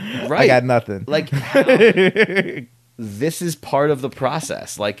 nah, right. I got nothing. Like, this is part of the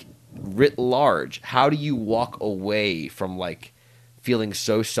process. Like, writ large, how do you walk away from, like, feeling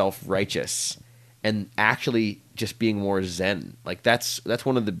so self-righteous and actually just being more zen? Like, that's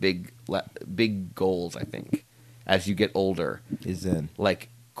one of the big goals, I think. As you get older, is zen. Like,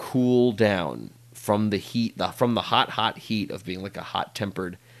 cool down from the heat, from the hot heat of being like a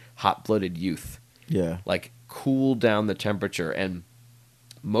hot-tempered, hot-blooded youth. Yeah. Like, cool down the temperature, and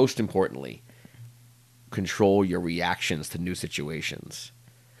most importantly, control your reactions to new situations.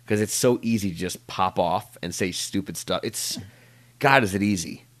 Because it's so easy to just pop off and say stupid stuff. God, is it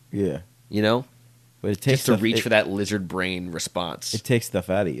easy? Yeah. You know? But it takes just to reach for that lizard brain response. It takes stuff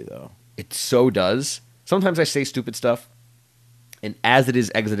out of you, though. It so does. Sometimes I say stupid stuff, and as it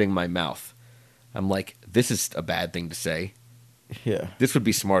is exiting my mouth, I'm like, this is a bad thing to say. Yeah. This would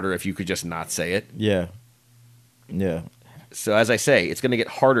be smarter if you could just not say it. Yeah. Yeah. So as I say, it's going to get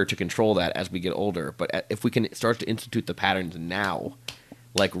harder to control that as we get older, but if we can start to institute the patterns now,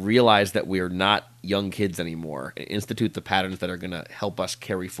 like realize that we're not young kids anymore, and institute the patterns that are going to help us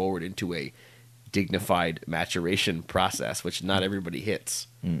carry forward into a dignified maturation process, which not everybody hits.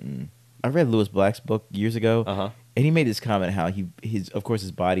 Mm-mm. I read Lewis Black's book years ago, and he made this comment how of course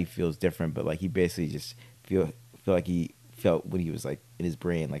his body feels different, but like he basically just feel like he felt when he was like in his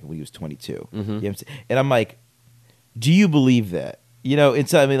brain, like when he was 22. Mm-hmm. You know what I'm saying? And I'm like, do you believe that? You know, and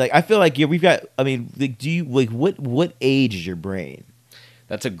so I mean, like I feel like we've got. I mean, like, do you like what age is your brain?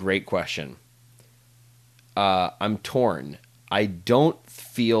 That's a great question. I'm torn. I don't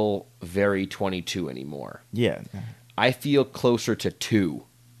feel very 22 anymore. Yeah, I feel closer to 2.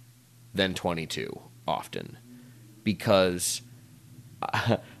 Than 22 often, because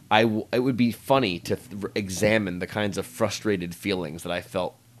it would be funny to examine the kinds of frustrated feelings that I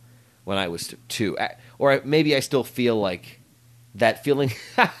felt when I was 2, or maybe I still feel like that feeling.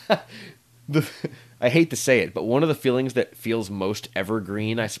 I hate to say it, but one of the feelings that feels most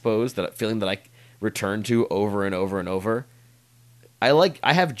evergreen, I suppose, that feeling that I return to over and over and over.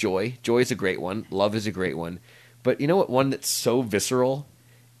 I have joy. Joy is a great one. Love is a great one, but you know what? One that's so visceral.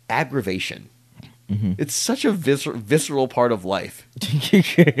 Aggravation. Mm-hmm. It's such a visceral part of life.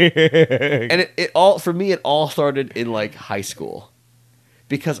 And it all, for me, it all started in like high school,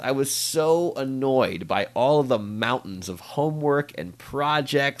 because I was so annoyed by all of the mountains of homework and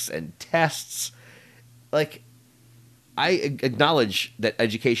projects and tests. Like, I acknowledge that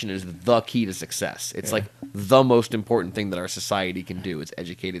education is the key to success. It's like the most important thing that our society can do is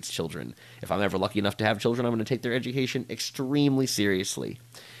educate its children. If I'm ever lucky enough to have children, I'm going to take their education extremely seriously.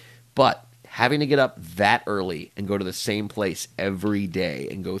 But having to get up that early and go to the same place every day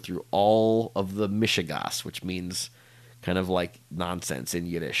and go through all of the mishigas, which means kind of like nonsense in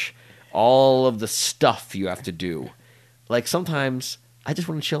Yiddish, all of the stuff you have to do. Like sometimes I just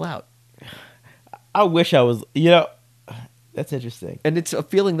want to chill out. I wish I was, that's interesting. And it's a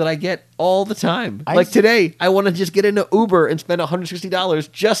feeling that I get all the time. I Like see- today, I want to just get in an Uber and spend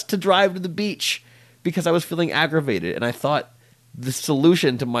 $160 just to drive to the beach because I was feeling aggravated. And I thought the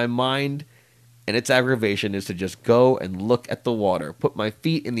solution to my mind and its aggravation is to just go and look at the water, put my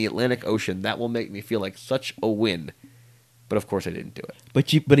feet in the Atlantic Ocean. That will make me feel like such a win. But of course I didn't do it.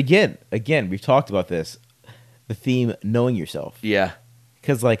 But again, we've talked about this. The theme, knowing yourself. Yeah.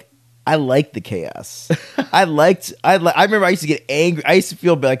 Because, like, I liked the chaos. I remember I used to get angry. I used to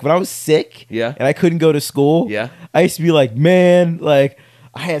feel like when I was sick Yeah. and I couldn't go to school. Yeah. I used to be like, man, like,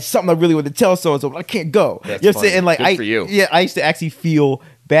 I had something I really wanted to tell so-and-so, but I can't go. That's You know what I'm saying? funny. And, like, Good for you. Yeah, I used to actually feel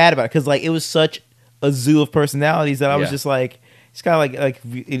bad about it because, like, it was such a zoo of personalities that I was Yeah. just like, it's kind of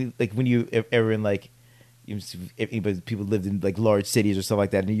like when you ever in, like, if people lived in like large cities or stuff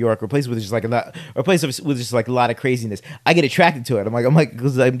like that, New York, or places with just like a lot, or places with just like a lot of craziness. I get attracted to it. I'm like,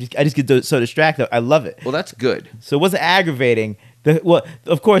 because I just get so distracted. I love it. Well, that's good. So it wasn't aggravating.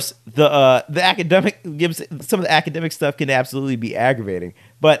 Of course, the academic some of the academic stuff can absolutely be aggravating.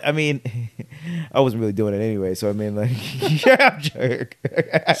 But I mean, I wasn't really doing it anyway. So I mean, like, yeah, I'm a jerk.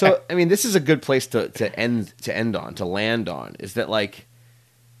 So, I mean, this is a good place to land on, is that like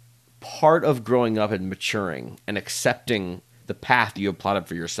part of growing up and maturing and accepting the path you have plotted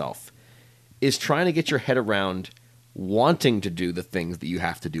for yourself is trying to get your head around wanting to do the things that you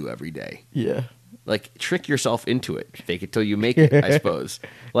have to do every day. Yeah. Like, trick yourself into it. Fake it till you make it, I suppose.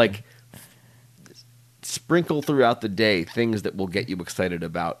 Like, sprinkle throughout the day things that will get you excited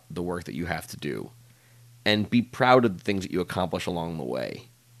about the work that you have to do. And be proud of the things that you accomplish along the way.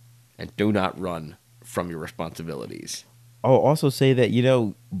 And do not run from your responsibilities. I'll also say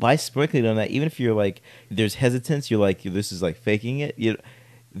that, by sprinkling on that, even if you're like, there's hesitance, you're like, this is like faking it.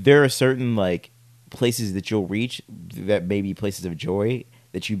 There are certain like places that you'll reach that may be places of joy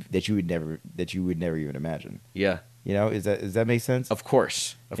that you would never even imagine. Yeah. Does that make sense? Of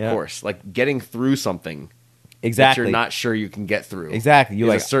course. Yeah. Like getting through something Exactly. that you're not sure you can get through. Exactly. You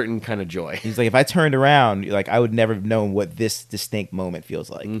like a certain kind of joy. He's like, if I turned around, like I would never have known what this distinct moment feels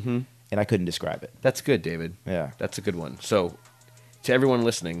like, Mm-hmm. and I couldn't describe it. That's good, David. Yeah. That's a good one. So, to everyone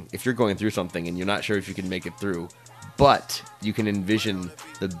listening, if you're going through something and you're not sure if you can make it through, but you can envision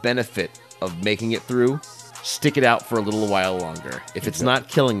the benefit of making it through, stick it out for a little while longer. If it's not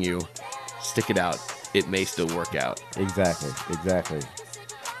killing you, stick it out. It may still work out. Exactly.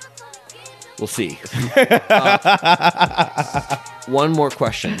 We'll see. One more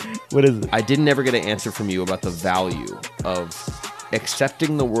question. What is it? I didn't ever get an answer from you about the value of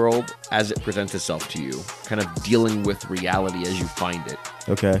accepting the world as it presents itself to you, kind of dealing with reality as you find it,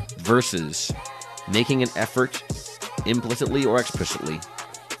 Okay. versus making an effort, implicitly or explicitly,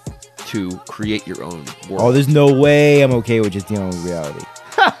 to create your own world. Oh, there's no way I'm okay with just dealing with reality.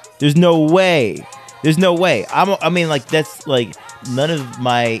 There's no way. I mean, like, that's like none of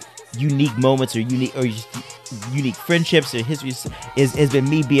my unique moments or unique friendships or histories has been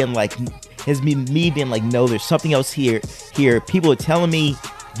me being like, no, there's something else here. People are telling me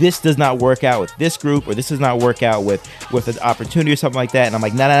this does not work out with this group, or this does not work out with an opportunity or something like that. And I'm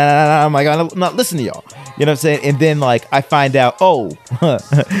like, no. I'm like, I'm not listening to y'all. You know what I'm saying? And then like I find out, oh,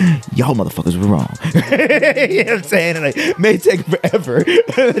 y'all motherfuckers were wrong. You know what I'm saying? And it may take forever.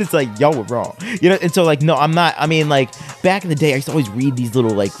 It's like, y'all were wrong. And so like, no, I'm not. I mean, like back in the day, I used to always read these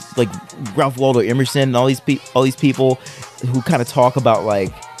little like Ralph Waldo Emerson and all these people who kind of talk about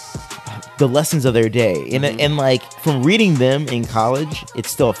like the lessons of their day, and like from reading them in college, it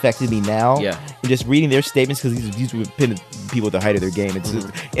still affected me now. Yeah. And just reading their statements, because these were people at the height of their game. It's just,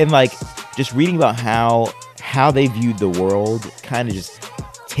 and like just reading about how they viewed the world, kind of just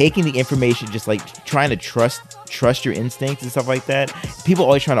taking the information, just like trying to trust your instincts and stuff like that. People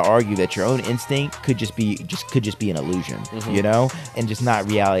always trying to argue that your own instinct could just be an illusion, and just not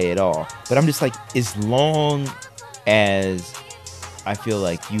reality at all. But I'm just like, as long as I feel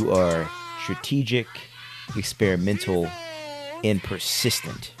like you are strategic, experimental, and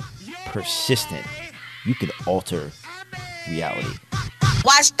persistent, you can alter reality.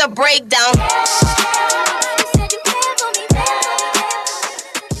 Watch the breakdown.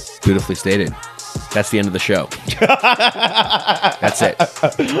 Beautifully stated. That's the end of the show. That's it.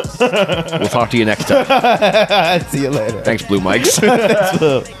 We'll talk to you next time. See you later. Thanks, Blue Mics.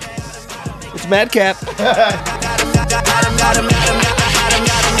 It's Madcap.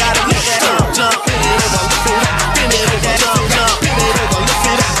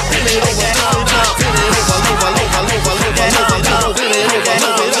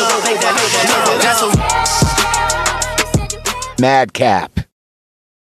 That's a Madcap.